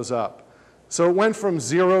thing goes up. So it went from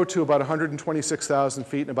 0 to about 126,000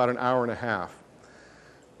 feet in about an hour and a half.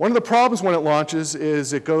 One of the problems when it launches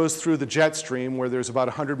is it goes through the jet stream where there's about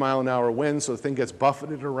 100-mile-an-hour wind, so the thing gets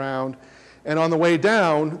buffeted around. And on the way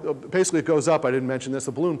down, basically it goes up, I didn't mention this,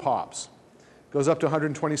 the balloon pops. It goes up to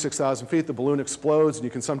 126,000 feet, the balloon explodes, and you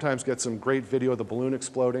can sometimes get some great video of the balloon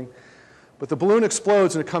exploding. But the balloon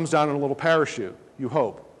explodes and it comes down in a little parachute, you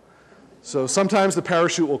hope. So sometimes the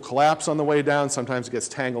parachute will collapse on the way down, sometimes it gets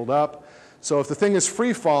tangled up. So if the thing is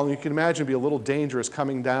free falling, you can imagine it'd be a little dangerous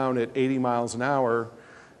coming down at 80 miles an hour,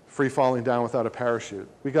 free falling down without a parachute.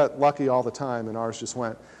 We got lucky all the time and ours just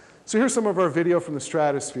went. So here's some of our video from the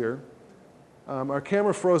stratosphere. Our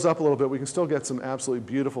camera froze up a little bit. We can still get some absolutely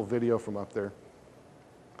beautiful video from up there.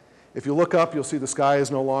 If you look up, you'll see the sky is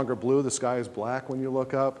no longer blue. The sky is black when you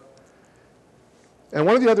look up. And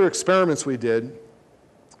one of the other experiments we did,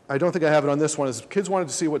 I don't think I have it on this one, is kids wanted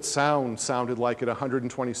to see what sound sounded like at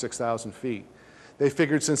 126,000 feet. They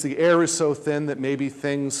figured since the air is so thin that maybe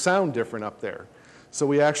things sound different up there. So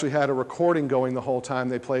we actually had a recording going the whole time.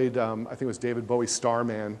 They played, I think it was David Bowie's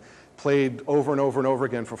Starman, played over and over and over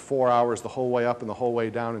again for 4 hours the whole way up and the whole way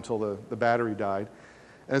down until the battery died.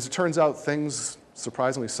 And as it turns out, things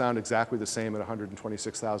surprisingly sound exactly the same at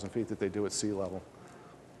 126,000 feet that they do at sea level.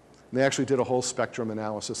 And they actually did a whole spectrum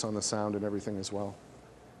analysis on the sound and everything as well.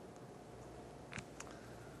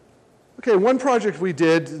 Okay, one project we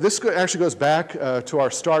did, this actually goes back to our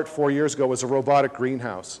start 4 years ago, was a robotic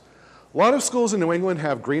greenhouse. A lot of schools in New England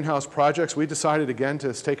have greenhouse projects. We decided again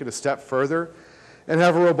to take it a step further and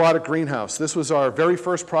have a robotic greenhouse. This was our very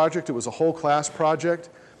first project. It was a whole class project.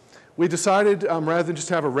 We decided rather than just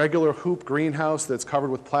have a regular hoop greenhouse that's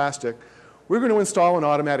covered with plastic, we're going to install an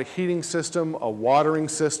automatic heating system, a watering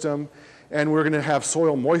system, and we're going to have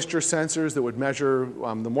soil moisture sensors that would measure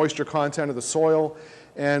the moisture content of the soil,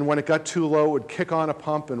 and when it got too low, it would kick on a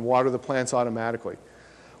pump and water the plants automatically.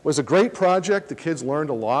 It was a great project. The kids learned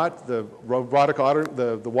a lot. The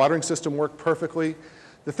watering system worked perfectly.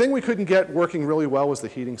 The thing we couldn't get working really well was the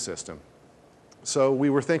heating system. So we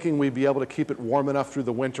were thinking we'd be able to keep it warm enough through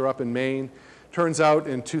the winter up in Maine Turns out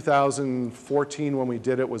in 2014 when we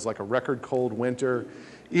did it was like a record cold winter.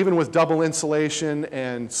 Even with double insulation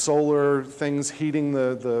and solar things heating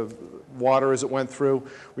the water as it went through,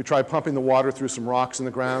 we tried pumping the water through some rocks in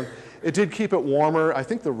the ground. It did keep it warmer. I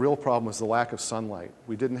think the real problem was the lack of sunlight.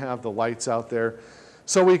 We didn't have the lights out there.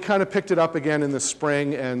 So we kind of picked it up again in the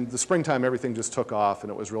spring, and the springtime everything just took off, and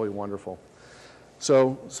it was really wonderful.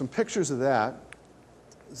 So some pictures of that.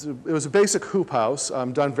 It was a basic hoop house,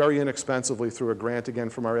 done very inexpensively through a grant again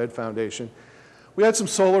from our Ed Foundation. We had some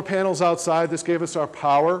solar panels outside. This gave us our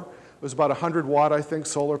power. It was about a 100 watt, I think,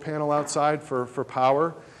 solar panel outside for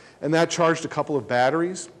power. And that charged a couple of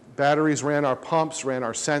batteries. Batteries ran our pumps, ran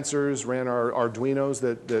our sensors, ran our Arduinos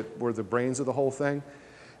that were the brains of the whole thing.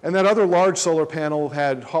 And that other large solar panel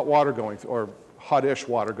had hot water going through, or hot-ish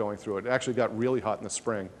water going through it. It actually got really hot in the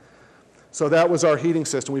spring. So that was our heating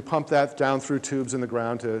system. We pumped that down through tubes in the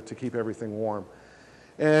ground to keep everything warm.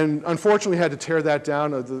 And unfortunately, we had to tear that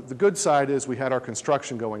down. The good side is we had our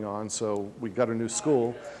construction going on, so we got a new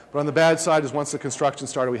school. But on the bad side is once the construction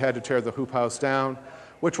started, we had to tear the hoop house down,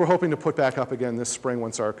 which we're hoping to put back up again this spring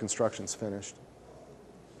once our construction's finished.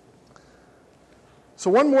 So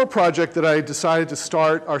one more project that I decided to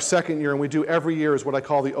start our second year, and we do every year, is what I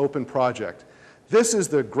call the open project. This is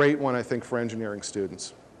the great one, I think, for engineering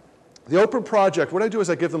students. The open project, what I do is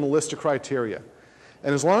I give them a list of criteria.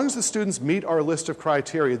 And as long as the students meet our list of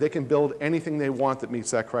criteria, they can build anything they want that meets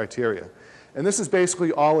that criteria. And this is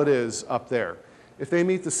basically all it is up there. If they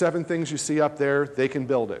meet the 7 things you see up there, they can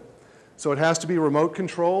build it. So it has to be remote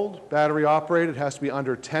controlled, battery operated, it has to be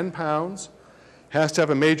under 10 pounds, has to have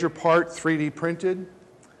a major part 3D printed,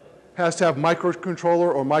 has to have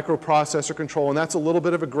microcontroller or microprocessor control, and that's a little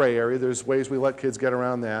bit of a gray area. There's ways we let kids get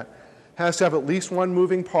around that. Has to have at least one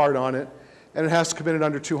moving part on it, and it has to come in at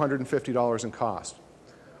under $250 in cost.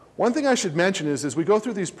 One thing I should mention is as we go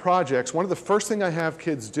through these projects, one of the first things I have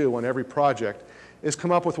kids do on every project is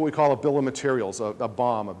come up with what we call a bill of materials, a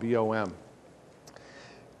BOM, a B-O-M.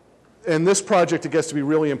 In this project, it gets to be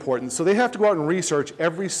really important. So they have to go out and research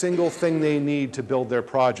every single thing they need to build their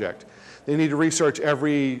project. They need to research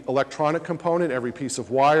every electronic component, every piece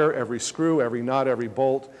of wire, every screw, every nut, every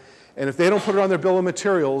bolt. And if they don't put it on their bill of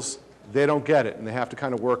materials, they don't get it, and they have to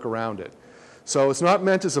kind of work around it. So it's not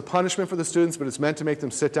meant as a punishment for the students, but it's meant to make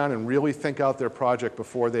them sit down and really think out their project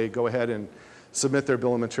before they go ahead and submit their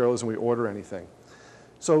bill of materials and we order anything.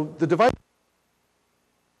 So the device.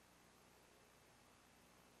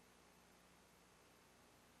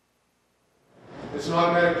 It's an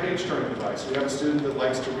automatic page turning device. We have a student that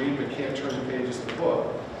likes to read but can't turn the pages of the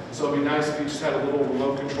book. So it'd be nice if he just had a little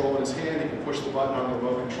remote control in his hand. He can push the button on the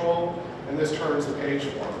remote control, and this turns the page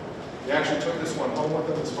for him. They actually took this one home with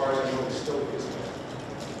them. As far as I know, it still is.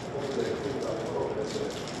 Hopefully they cleaned it up a little bit, so you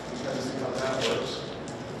kind of see how that works.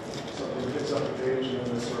 So it picks up the page, and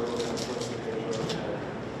then the servo kind of puts the page over the head.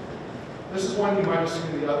 This is one you might have seen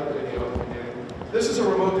in the other video at the beginning. This is a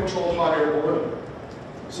remote control hot air balloon.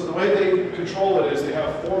 So the way they control it is they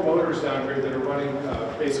have 4 motors down here that are running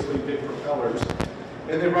basically big propellers.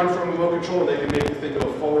 And they run from remote control, and they can make the thing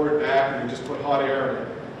go forward, back, and you just put hot air in it.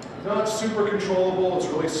 Not super controllable, it's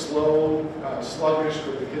really slow, sluggish,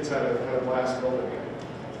 but the kids had a blast building it.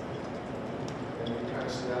 And you can kind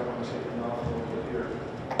of see that one taking off a little bit here.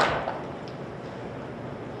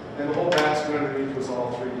 And the whole basket underneath was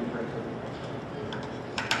all 3D printed.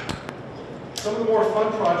 Some of the more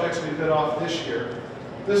fun projects we bit off this year.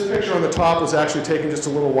 This picture on the top was actually taken just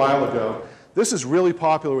a little while ago. This is really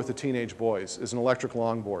popular with the teenage boys, is an electric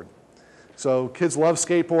longboard. So kids love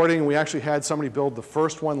skateboarding, and we actually had somebody build the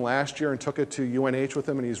first one last year and took it to UNH with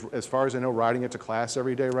him, and he's, as far as I know, riding it to class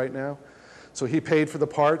every day right now. So he paid for the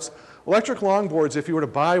parts. Electric longboards, if you were to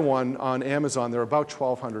buy one on Amazon, they're about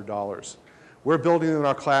 $1,200. We're building them in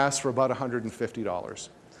our class for about $150.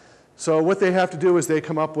 So what they have to do is they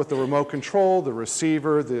come up with the remote control, the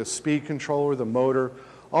receiver, the speed controller, the motor,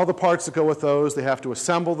 all the parts that go with those. They have to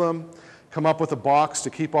assemble them, come up with a box to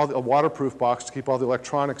keep a waterproof box to keep all the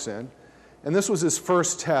electronics in. And this was his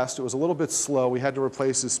first test. It was a little bit slow. We had to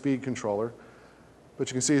replace his speed controller. But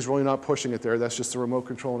you can see he's really not pushing it there. That's just the remote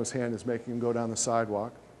control in his hand is making him go down the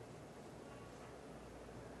sidewalk.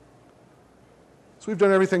 So we've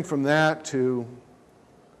done everything from that to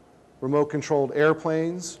remote controlled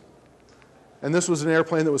airplanes. And this was an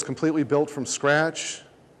airplane that was completely built from scratch.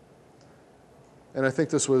 And I think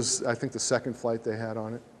this was, the second flight they had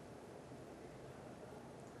on it.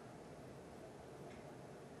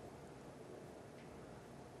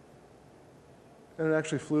 And it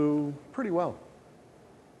actually flew pretty well.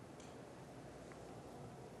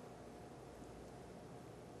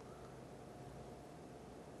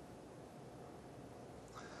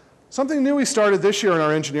 Something new we started this year in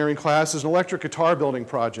our engineering class is an electric guitar building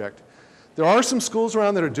project. There are some schools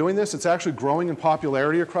around that are doing this. It's actually growing in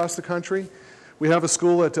popularity across the country. We have a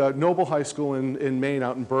school at Noble High School in Maine,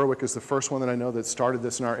 out in Berwick, is the first one that I know that started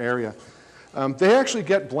this in our area. They actually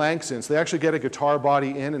get blanks in, so they actually get a guitar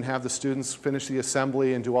body in and have the students finish the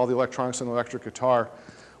assembly and do all the electronics on the electric guitar.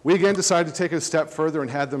 We again decided to take it a step further and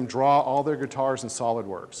had them draw all their guitars in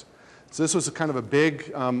SolidWorks. So this was kind of a big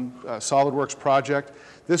SolidWorks project.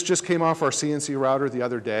 This just came off our CNC router the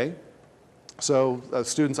other day. So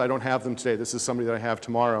students, I don't have them today. This is somebody that I have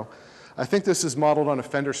tomorrow. I think this is modeled on a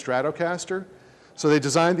Fender Stratocaster. So they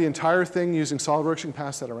designed the entire thing using SolidWorks. You can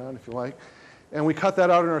pass that around if you like. And we cut that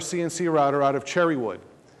out in our CNC router out of cherry wood.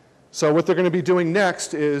 So what they're going to be doing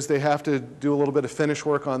next is they have to do a little bit of finish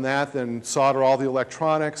work on that, then solder all the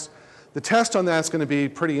electronics. The test on that's going to be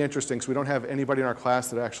pretty interesting because we don't have anybody in our class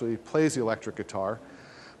that actually plays the electric guitar.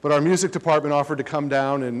 But our music department offered to come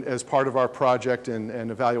down and, as part of our project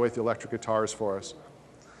and evaluate the electric guitars for us.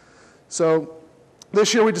 So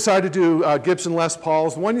this year we decided to do Gibson Les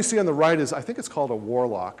Pauls. The one you see on the right is, I think it's called a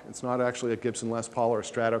Warlock. It's not actually a Gibson Les Paul or a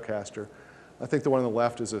Stratocaster. I think the one on the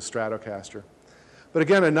left is a Stratocaster. But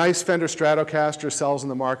again, a nice Fender Stratocaster sells in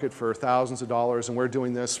the market for thousands of dollars, and we're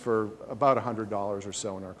doing this for about $100 or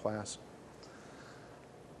so in our class.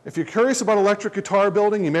 If you're curious about electric guitar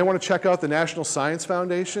building, you may want to check out the National Science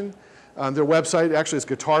Foundation. Their website actually is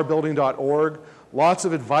guitarbuilding.org. Lots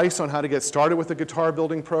of advice on how to get started with the guitar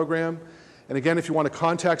building program. And again, if you want to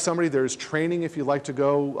contact somebody, there's training if you'd like to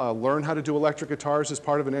go learn how to do electric guitars as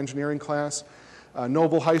part of an engineering class.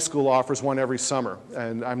 Noble High School offers one every summer.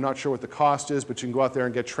 And I'm not sure what the cost is, but you can go out there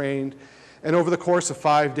and get trained. And over the course of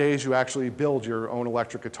 5 days, you actually build your own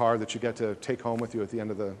electric guitar that you get to take home with you at the end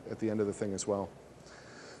of the thing as well.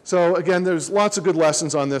 So again, there's lots of good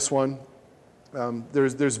lessons on this one.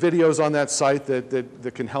 There's videos on that site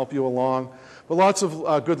that can help you along. But lots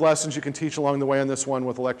of good lessons you can teach along the way on this one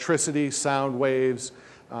with electricity, sound waves,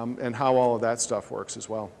 and how all of that stuff works as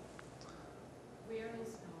well. Where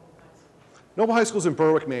is Noble High School? Noble High School is in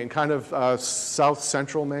Berwick, Maine, kind of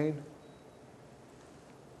south-central Maine.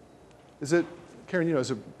 Is it, Karen, you know, is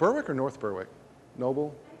it Berwick or North Berwick?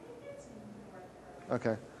 Noble? I think it's in North Berwick.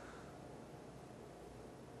 Okay.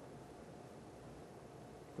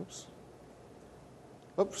 Oops.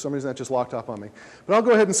 Oh, for some reason that just locked up on me. But I'll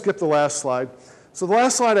go ahead and skip the last slide. So the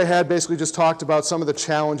last slide I had basically just talked about some of the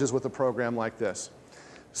challenges with a program like this.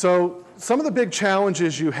 So some of the big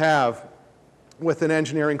challenges you have with an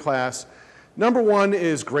engineering class, number one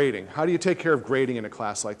is grading. How do you take care of grading in a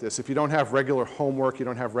class like this? If you don't have regular homework, you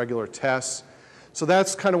don't have regular tests. So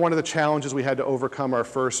that's kind of one of the challenges we had to overcome our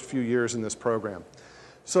first few years in this program.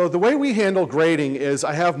 So the way we handle grading is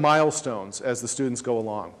I have milestones as the students go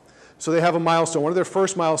along. So they have a milestone. One of their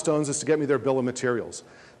first milestones is to get me their bill of materials.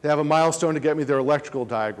 They have a milestone to get me their electrical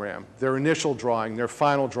diagram, their initial drawing, their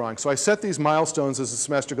final drawing. So I set these milestones as the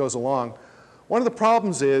semester goes along. One of the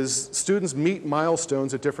problems is students meet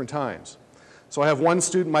milestones at different times. So I have one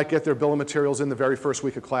student might get their bill of materials in the very first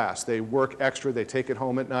week of class. They work extra, they take it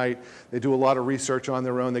home at night, they do a lot of research on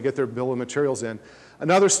their own, they get their bill of materials in.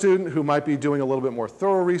 Another student who might be doing a little bit more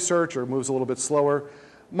thorough research or moves a little bit slower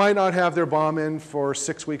might not have their BOM in for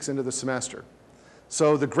 6 weeks into the semester.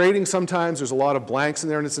 So the grading sometimes, there's a lot of blanks in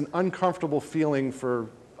there, and it's an uncomfortable feeling for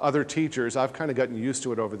other teachers. I've kind of gotten used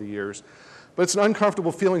to it over the years. But it's an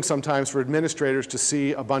uncomfortable feeling sometimes for administrators to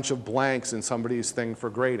see a bunch of blanks in somebody's thing for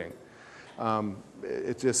grading. And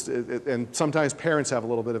sometimes parents have a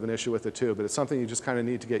little bit of an issue with it too, but it's something you just kind of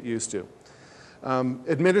need to get used to.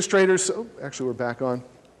 Administrators, oh, actually we're back on.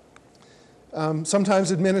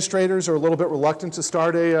 Sometimes administrators are a little bit reluctant to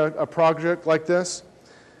start a project like this.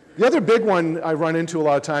 The other big one I run into a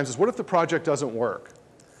lot of times is, what if the project doesn't work?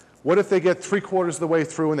 What if they get 3/4 of the way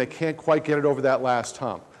through and they can't quite get it over that last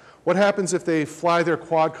hump? What happens if they fly their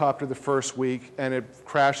quadcopter the first week and it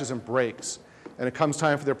crashes and breaks, and it comes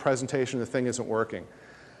time for their presentation and the thing isn't working?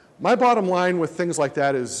 My bottom line with things like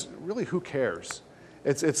that is, really, who cares?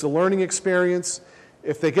 It's a learning experience.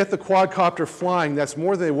 If they get the quadcopter flying, that's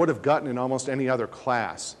more than they would have gotten in almost any other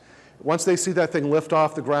class. Once they see that thing lift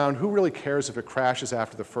off the ground, who really cares if it crashes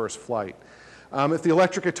after the first flight? If the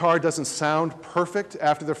electric guitar doesn't sound perfect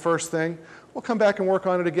after the first thing, we'll come back and work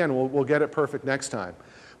on it again. We'll get it perfect next time.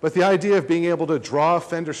 But the idea of being able to draw a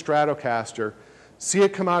Fender Stratocaster, see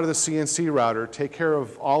it come out of the CNC router, take care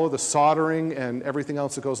of all of the soldering and everything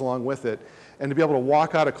else that goes along with it, and to be able to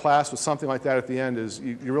walk out of class with something like that at the end is,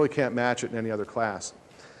 you really can't match it in any other class.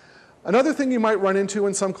 Another thing you might run into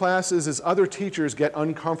in some classes is other teachers get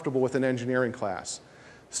uncomfortable with an engineering class.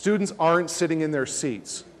 Students aren't sitting in their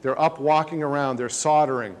seats. They're up walking around, they're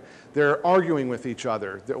soldering, They're arguing with each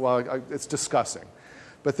other. Well, it's discussing.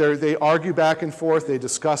 But they argue back and forth. They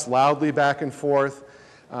discuss loudly back and forth.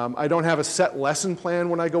 I don't have a set lesson plan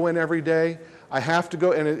when I go in every day. I have to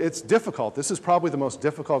go, and it's difficult. This is probably the most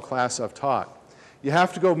difficult class I've taught. You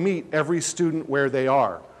have to go meet every student where they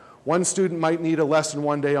are. One student might need a lesson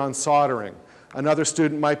one day on soldering. Another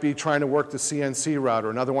student might be trying to work the CNC router.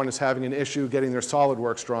 Another one is having an issue getting their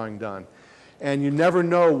SolidWorks drawing done. And you never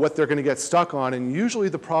know what they're going to get stuck on, and usually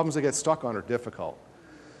the problems they get stuck on are difficult.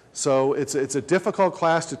 So it's a difficult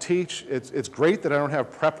class to teach. It's great that I don't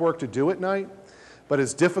have prep work to do at night, but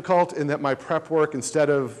it's difficult in that my prep work, instead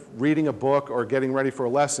of reading a book or getting ready for a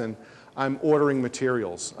lesson, I'm ordering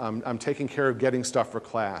materials. I'm taking care of getting stuff for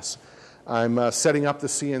class. I'm setting up the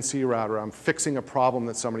CNC router. I'm fixing a problem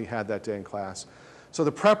that somebody had that day in class. So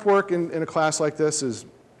the prep work in a class like this is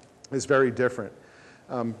very different.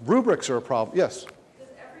 Rubrics are a problem. Yes? Does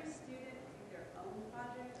every student do their own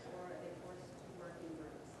project, or are they forced to work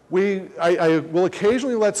in groups? I will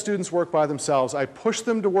occasionally let students work by themselves. I push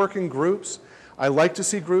them to work in groups. I like to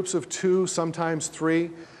see groups of 2, sometimes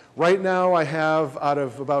 3. Right now I have, out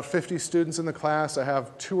of about 50 students in the class, I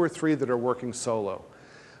have 2 or 3 that are working solo.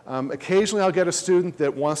 Occasionally I'll get a student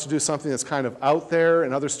that wants to do something that's kind of out there,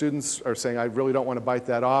 and other students are saying, I really don't want to bite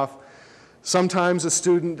that off. Sometimes a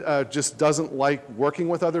student just doesn't like working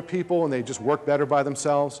with other people and they just work better by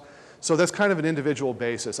themselves. So that's kind of an individual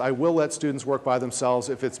basis. I will let students work by themselves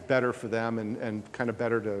if it's better for them and kind of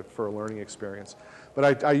better for a learning experience.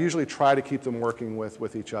 But I usually try to keep them working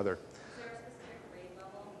with each other. Is there a specific grade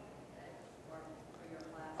level for your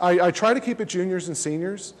class? I try to keep it juniors and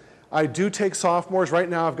seniors. I do take sophomores. Right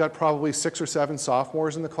now I've got probably 6 or 7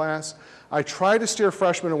 sophomores in the class. I try to steer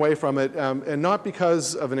freshmen away from it, and not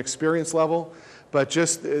because of an experience level, but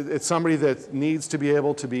just it's somebody that needs to be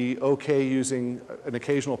able to be okay using an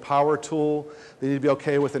occasional power tool. They need to be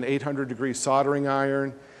okay with an 800-degree soldering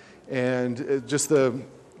iron, and just the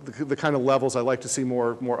kind of levels I like to see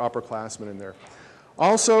more upperclassmen in there.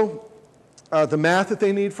 Also, the math that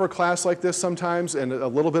they need for a class like this sometimes, and a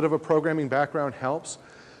little bit of a programming background helps.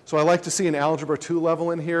 So I like to see an Algebra 2 level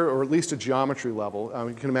in here, or at least a geometry level.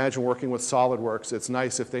 You can imagine working with SolidWorks. It's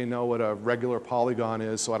nice if they know what a regular polygon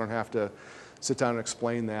is, so I don't have to sit down and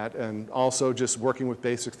explain that. And also just working with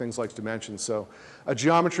basic things like dimensions. So a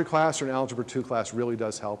geometry class or an Algebra 2 class really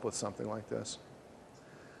does help with something like this.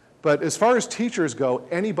 But as far as teachers go,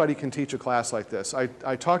 anybody can teach a class like this.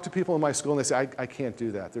 I talk to people in my school and they say, I can't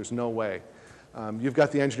do that. There's no way. You've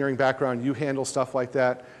got the engineering background. You handle stuff like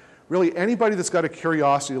that. Really, anybody that's got a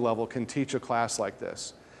curiosity level can teach a class like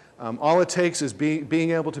this. All it takes is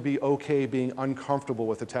being able to be okay, being uncomfortable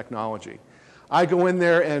with the technology. I go in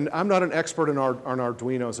there and I'm not an expert on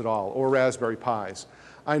Arduinos at all, or Raspberry Pis.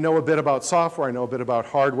 I know a bit about software, I know a bit about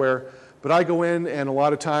hardware, but I go in and a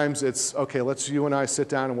lot of times it's, okay, let's you and I sit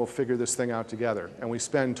down and we'll figure this thing out together. And we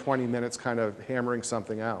spend 20 minutes kind of hammering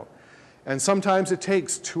something out. And sometimes it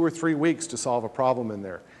takes 2 or 3 weeks to solve a problem in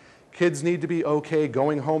there. Kids need to be okay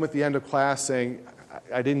going home at the end of class saying,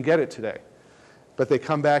 I didn't get it today. But they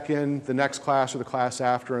come back in the next class or the class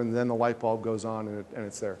after, and then the light bulb goes on and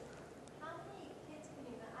it's there. How many kids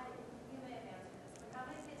can you may have answered this, but how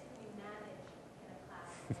many kids can you manage in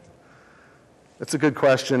a class? That's a good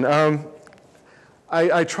question.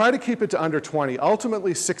 I try to keep it to under 20.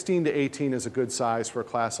 Ultimately, 16 to 18 is a good size for a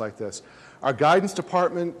class like this. Our guidance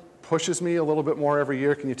department pushes me a little bit more every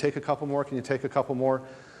year. Can you take a couple more? Can you take a couple more?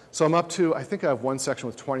 So I'm up to, I think I have one section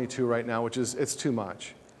with 22 right now, which is, it's too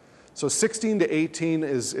much. So 16 to 18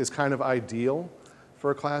 is kind of ideal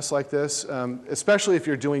for a class like this, especially if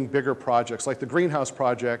you're doing bigger projects, like the greenhouse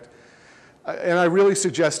project. And I really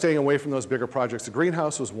suggest staying away from those bigger projects. The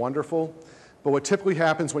greenhouse was wonderful, but what typically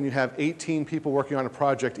happens when you have 18 people working on a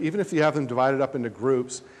project, even if you have them divided up into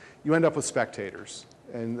groups, you end up with spectators.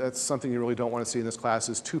 And that's something you really don't want to see in this class,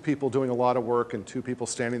 is 2 people doing a lot of work and 2 people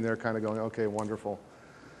standing there kind of going, okay, wonderful.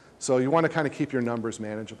 So you want to kind of keep your numbers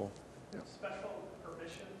manageable. Yeah. Special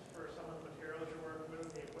permissions for some of the materials you're working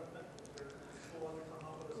with, the equipment? Is there school under come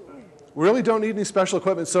up with a special? We really don't need any special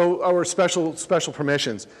equipment, so our special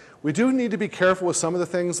permissions. We do need to be careful with some of the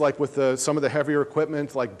things, like with some of the heavier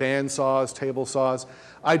equipment, like band saws, table saws.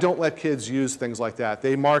 I don't let kids use things like that.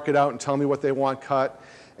 They mark it out and tell me what they want cut,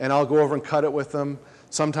 and I'll go over and cut it with them.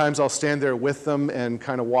 Sometimes I'll stand there with them and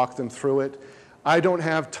kind of walk them through it. I don't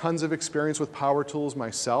have tons of experience with power tools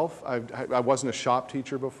myself. I wasn't a shop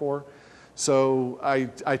teacher before, so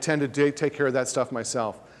I tend to take care of that stuff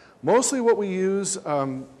myself. Mostly what we use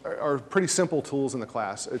are pretty simple tools in the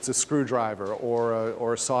class. It's a screwdriver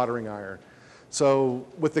or a soldering iron. So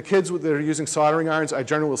with the kids that are using soldering irons, I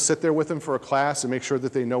generally will sit there with them for a class and make sure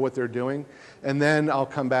that they know what they're doing. And then I'll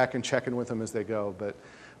come back and check in with them as they go. But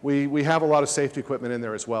we have a lot of safety equipment in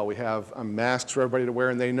there as well. We have masks for everybody to wear,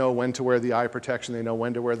 and they know when to wear the eye protection. They know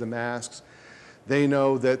when to wear the masks. They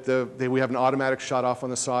know that we have an automatic shut off on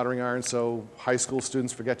the soldering iron, so high school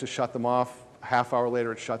students forget to shut them off. A half hour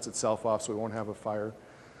later, it shuts itself off, so we won't have a fire.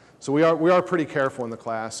 So we are pretty careful in the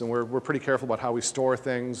class, and we're pretty careful about how we store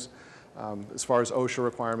things, as far as OSHA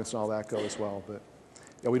requirements and all that go as well. But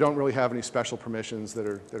yeah, we don't really have any special permissions that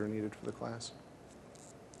are needed for the class.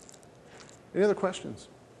 Any other questions?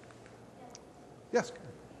 Yes?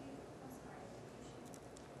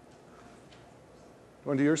 You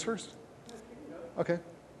want to do yours first? Okay. In terms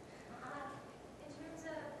of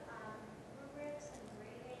rubrics and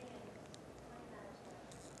grading and that.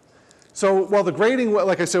 So, well, the grading,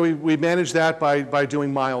 like I said, we manage that by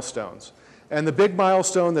doing milestones. And the big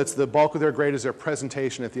milestone that's the bulk of their grade is their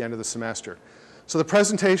presentation at the end of the semester. So the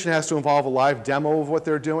presentation has to involve a live demo of what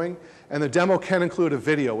they're doing, and the demo can include a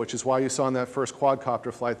video, which is why you saw in that first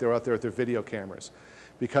quadcopter flight they were out there with their video cameras,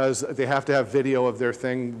 because they have to have video of their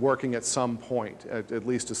thing working at some point, at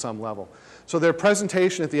least to some level. So their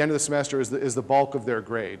presentation at the end of the semester is the bulk of their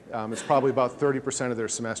grade. It's probably about 30% of their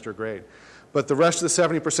semester grade. But the rest of the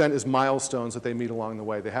 70% is milestones that they meet along the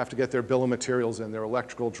way. They have to get their bill of materials in, their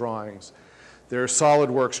electrical drawings, their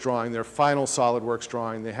SolidWorks drawing, their final SolidWorks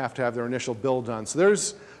drawing. They have to have their initial build done. So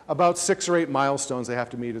there's about 6 or 8 milestones they have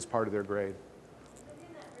to meet as part of their grade.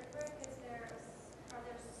 Within that rubric, are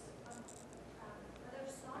there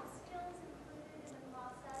soft skills included in the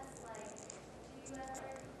process? Like, do you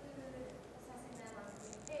ever include assessing them on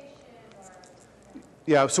communication or?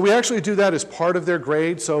 Yeah, so we actually do that as part of their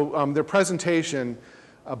grade. So their presentation,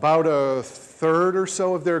 about a third or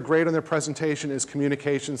so of their grade on their presentation is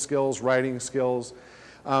communication skills, writing skills.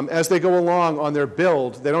 As they go along on their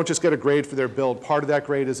build, they don't just get a grade for their build. Part of that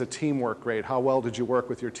grade is a teamwork grade. How well did you work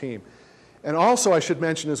with your team? And also, I should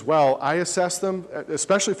mention as well, I assess them,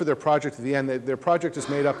 especially for their project at the end. Their project is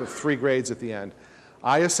made up of 3 grades at the end.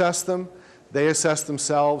 I assess them, they assess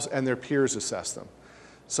themselves, and their peers assess them.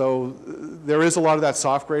 So there is a lot of that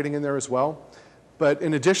soft grading in there as well. But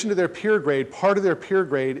in addition to their peer grade, part of their peer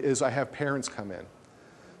grade is I have parents come in.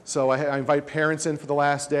 So I invite parents in for the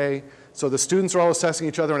last day. So the students are all assessing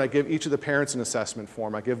each other, and I give each of the parents an assessment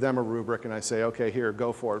form. I give them a rubric, and I say, okay, here,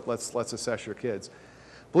 go for it. Let's assess your kids.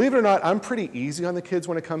 Believe it or not, I'm pretty easy on the kids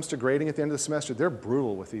when it comes to grading at the end of the semester. They're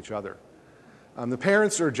brutal with each other. The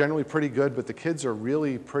parents are generally pretty good, but the kids are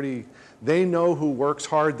really pretty, they know who works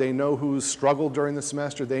hard. They know who's struggled during the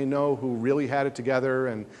semester. They know who really had it together,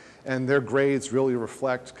 and their grades really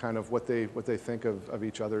reflect kind of what they think of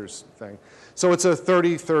each other's thing. So it's a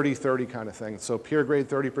 30-30-30 kind of thing. So peer grade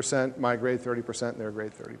 30%, my grade 30%, and their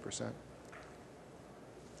grade 30%.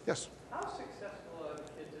 Yes? How successful are the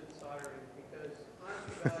kids at soldering? Because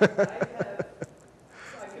honestly,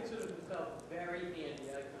 I consider myself very handy.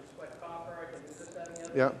 I can sweat copper, I can do this, that, and the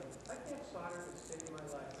other. Yeah. I can't solder to save my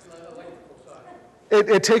life, electrical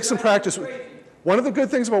soldering. It takes some practice. Crazy. One of the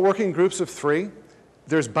good things about working in groups of 3,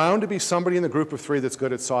 there's bound to be somebody in the group of 3 that's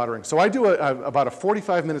good at soldering. So I do about a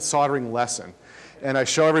 45-minute soldering lesson, and I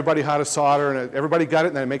show everybody how to solder, and everybody got it,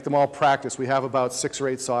 and I make them all practice. We have about 6 or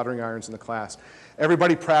 8 soldering irons in the class.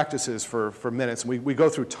 Everybody practices for minutes, and we go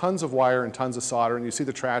through tons of wire and tons of solder, and you see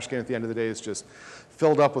the trash can at the end of the day is just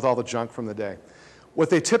filled up with all the junk from the day. What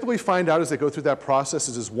they typically find out as they go through that process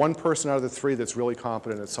is there's 1 person out of the 3 that's really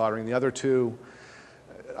competent at soldering. The other 2,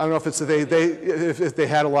 I don't know if it's if they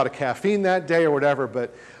had a lot of caffeine that day or whatever,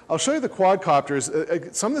 but I'll show you the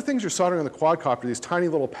quadcopters. Some of the things you're soldering on the quadcopter, these tiny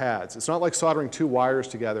little pads. It's not like soldering 2 wires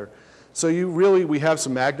together. So we have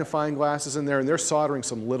some magnifying glasses in there, and they're soldering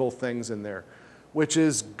some little things in there, which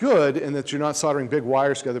is good in that you're not soldering big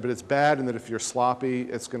wires together, but it's bad in that if you're sloppy,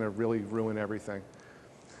 it's going to really ruin everything.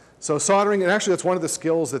 So soldering, and actually that's one of the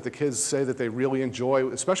skills that the kids say that they really enjoy,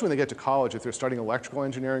 especially when they get to college, if they're studying electrical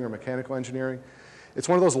engineering or mechanical engineering. It's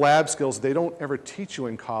one of those lab skills they don't ever teach you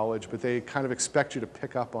in college, but they kind of expect you to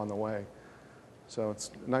pick up on the way. So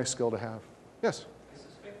it's a nice skill to have. Yes? I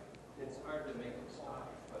suspect it's hard to make them stop,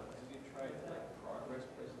 but have you tried like progress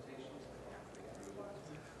presentations?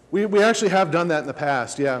 We actually have done that in the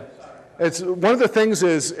past, yeah. It's, one of the things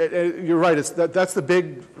is, you're right, that's the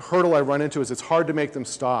big hurdle I run into is it's hard to make them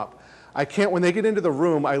stop. I can't, when they get into the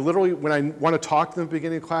room, I literally, when I want to talk to them at the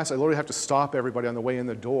beginning of class, I literally have to stop everybody on the way in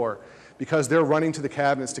the door because they're running to the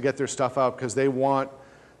cabinets to get their stuff out because they want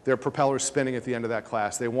their propellers spinning at the end of that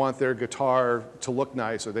class. They want their guitar to look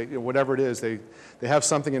nice or whatever it is. They have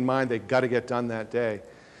something in mind they've got to get done that day.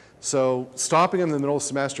 So stopping them in the middle of the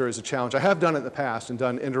semester is a challenge. I have done it in the past and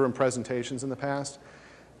done interim presentations in the past,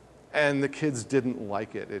 and the kids didn't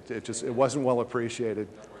like it. It wasn't well appreciated.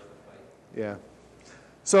 Yeah.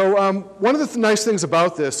 So one of the nice things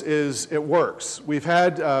about this is it works. We've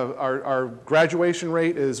had our graduation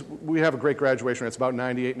rate we have a great graduation rate. It's about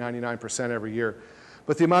 98, 99% every year.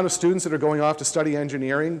 But the amount of students that are going off to study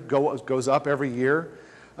engineering goes up every year.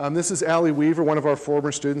 This is Allie Weaver, one of our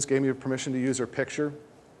former students, gave me permission to use her picture.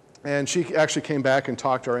 And she actually came back and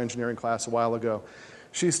talked to our engineering class a while ago.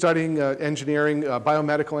 She's studying engineering,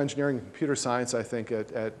 biomedical engineering, and computer science, I think,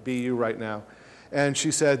 at BU right now. And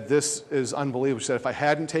she said, this is unbelievable. She said, if I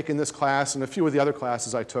hadn't taken this class and a few of the other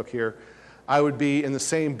classes I took here, I would be in the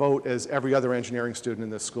same boat as every other engineering student in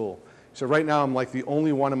this school. So right now, I'm like the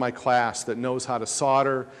only one in my class that knows how to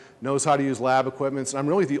solder, knows how to use lab equipment, and I'm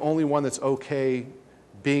really the only one that's okay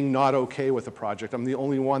being not okay with the project. I'm the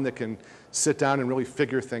only one that can sit down and really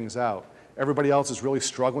figure things out. Everybody else is really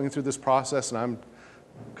struggling through this process, and I'm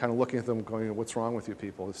kind of looking at them going, what's wrong with you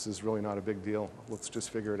people? This is really not a big deal. Let's just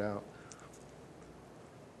figure it out.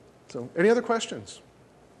 So, any other questions?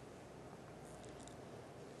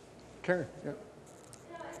 Karen, yeah.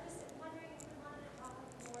 No, I'm just wondering if you wanted to talk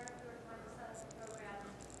more if you were trying to set up a program,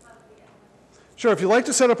 how would we get one? Sure, if you'd like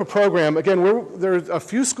to set up a program, again, there's a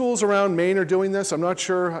few schools around Maine are doing this. I'm not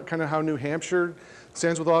sure kind of how New Hampshire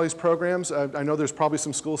stands with all these programs. I know there's probably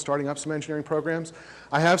some schools starting up some engineering programs.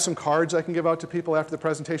 I have some cards I can give out to people after the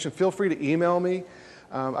presentation. Feel free to email me.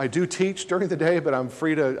 I do teach during the day, but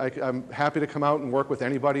I'm happy to come out and work with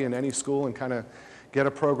anybody in any school and kind of get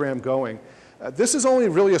a program going. This is only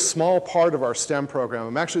really a small part of our STEM program.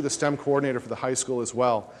 I'm actually the STEM coordinator for the high school as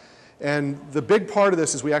well. And the big part of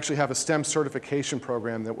this is we actually have a STEM certification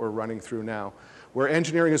program that we're running through now, where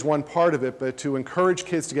engineering is one part of it, but to encourage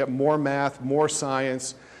kids to get more math, more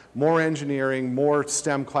science, more engineering, more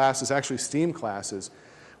STEM classes, actually STEAM classes.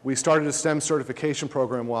 We started a STEM certification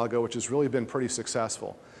program a while ago, which has really been pretty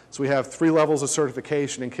successful. So we have 3 levels of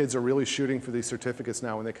certification, and kids are really shooting for these certificates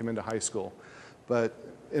now when they come into high school. But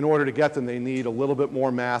in order to get them, they need a little bit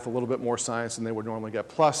more math, a little bit more science than they would normally get,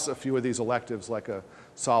 plus a few of these electives like a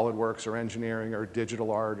SolidWorks or engineering or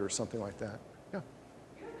digital art or something like that. Yeah.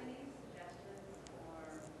 Do you have any suggestions or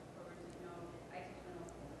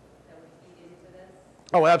that would feed into this?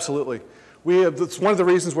 Oh, absolutely. It's one of the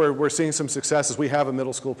reasons we're seeing some success is we have a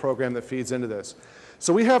middle school program that feeds into this.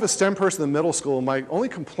 So we have a STEM person in the middle school. My only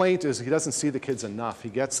complaint is he doesn't see the kids enough. He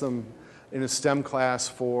gets them in a STEM class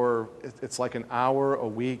for, it's like an hour a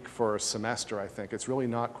week for a semester, I think. It's really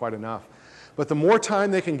not quite enough. But the more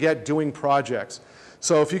time they can get doing projects,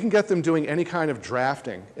 so if you can get them doing any kind of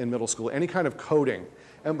drafting in middle school, any kind of coding,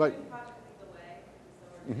 and by, Project Lead the Way, so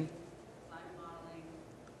we're doing design modeling,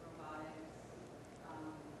 robotics,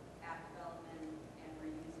 app development, and we're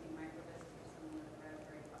using micro:bits for some of the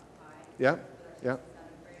Raspberry Pi. yeah, With yeah. our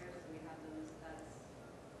 7th graders, so we have those, that's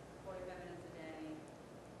 45 minutes a day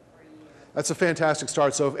for a year. That's a fantastic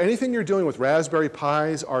start. So if anything you're doing with Raspberry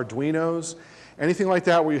Pis, Arduinos, anything like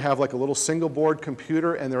that where you have like a little single board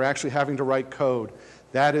computer and they're actually having to write code,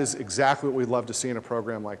 that is exactly what we'd love to see in a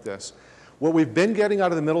program like this. What we've been getting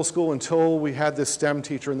out of the middle school until we had this STEM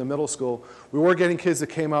teacher in the middle school, we were getting kids that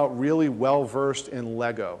came out really well versed in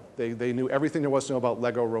Lego. They knew everything there was to know about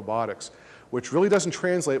Lego robotics, which really doesn't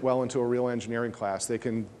translate well into a real engineering class. They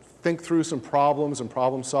can think through some problems and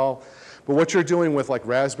problem solve. But what you're doing with like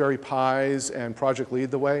Raspberry Pis and Project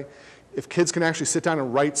Lead the Way, if kids can actually sit down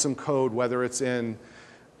and write some code, whether it's in,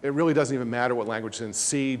 it really doesn't even matter what language it's in,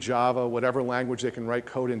 C, Java, whatever language they can write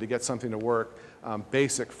code in to get something to work,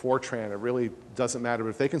 basic, Fortran, it really doesn't matter. But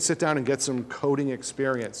if they can sit down and get some coding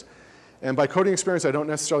experience, and by coding experience I don't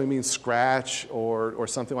necessarily mean Scratch or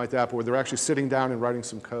something like that, but where they're actually sitting down and writing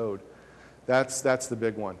some code, that's the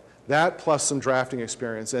big one. That plus some drafting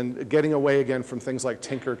experience and getting away again from things like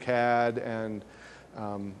Tinkercad and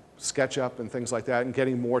SketchUp and things like that and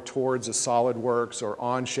getting more towards a SolidWorks or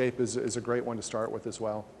Onshape is a great one to start with as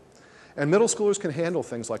well. And middle schoolers can handle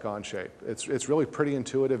things like Onshape. It's really pretty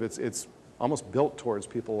intuitive. It's almost built towards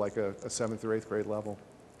people like a 7th or 8th grade level.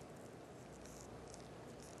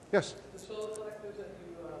 Yes? The solar collectors that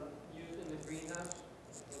you used in the greenhouse,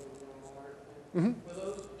 Mm-hmm. were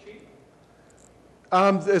those cheap?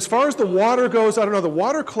 As far as the water goes, I don't know. The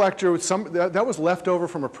water collector, that was left over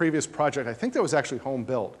from a previous project. I think that was actually home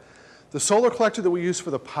built. The solar collector that we used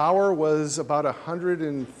for the power was about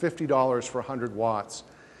 $150 for 100 watts.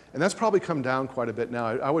 And that's probably come down quite a bit now.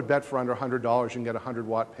 I would bet for under $100 you can get a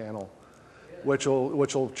 100-watt panel, which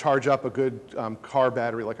will charge up a good car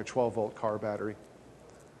battery, like a 12-volt car battery.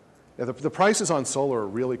 Yeah, the prices on solar are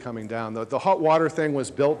really coming down. The hot water thing was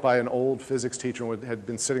built by an old physics teacher and had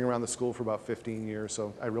been sitting around the school for about 15 years,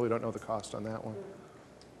 so I really don't know the cost on that one.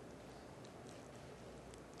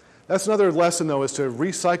 That's another lesson, though, is to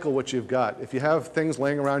recycle what you've got. If you have things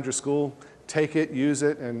laying around your school, take it, use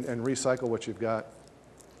it, and recycle what you've got.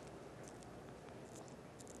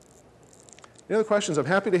 Any other questions? I'm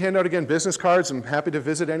happy to hand out, again, business cards. I'm happy to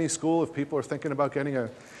visit any school if people are thinking about getting an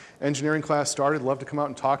engineering class started. Love to come out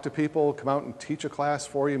and talk to people, come out and teach a class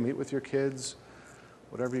for you, meet with your kids,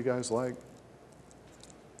 whatever you guys like.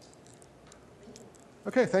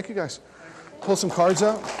 Okay, thank you guys. Pull some cards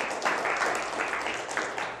out.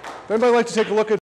 If anybody would like to take a look at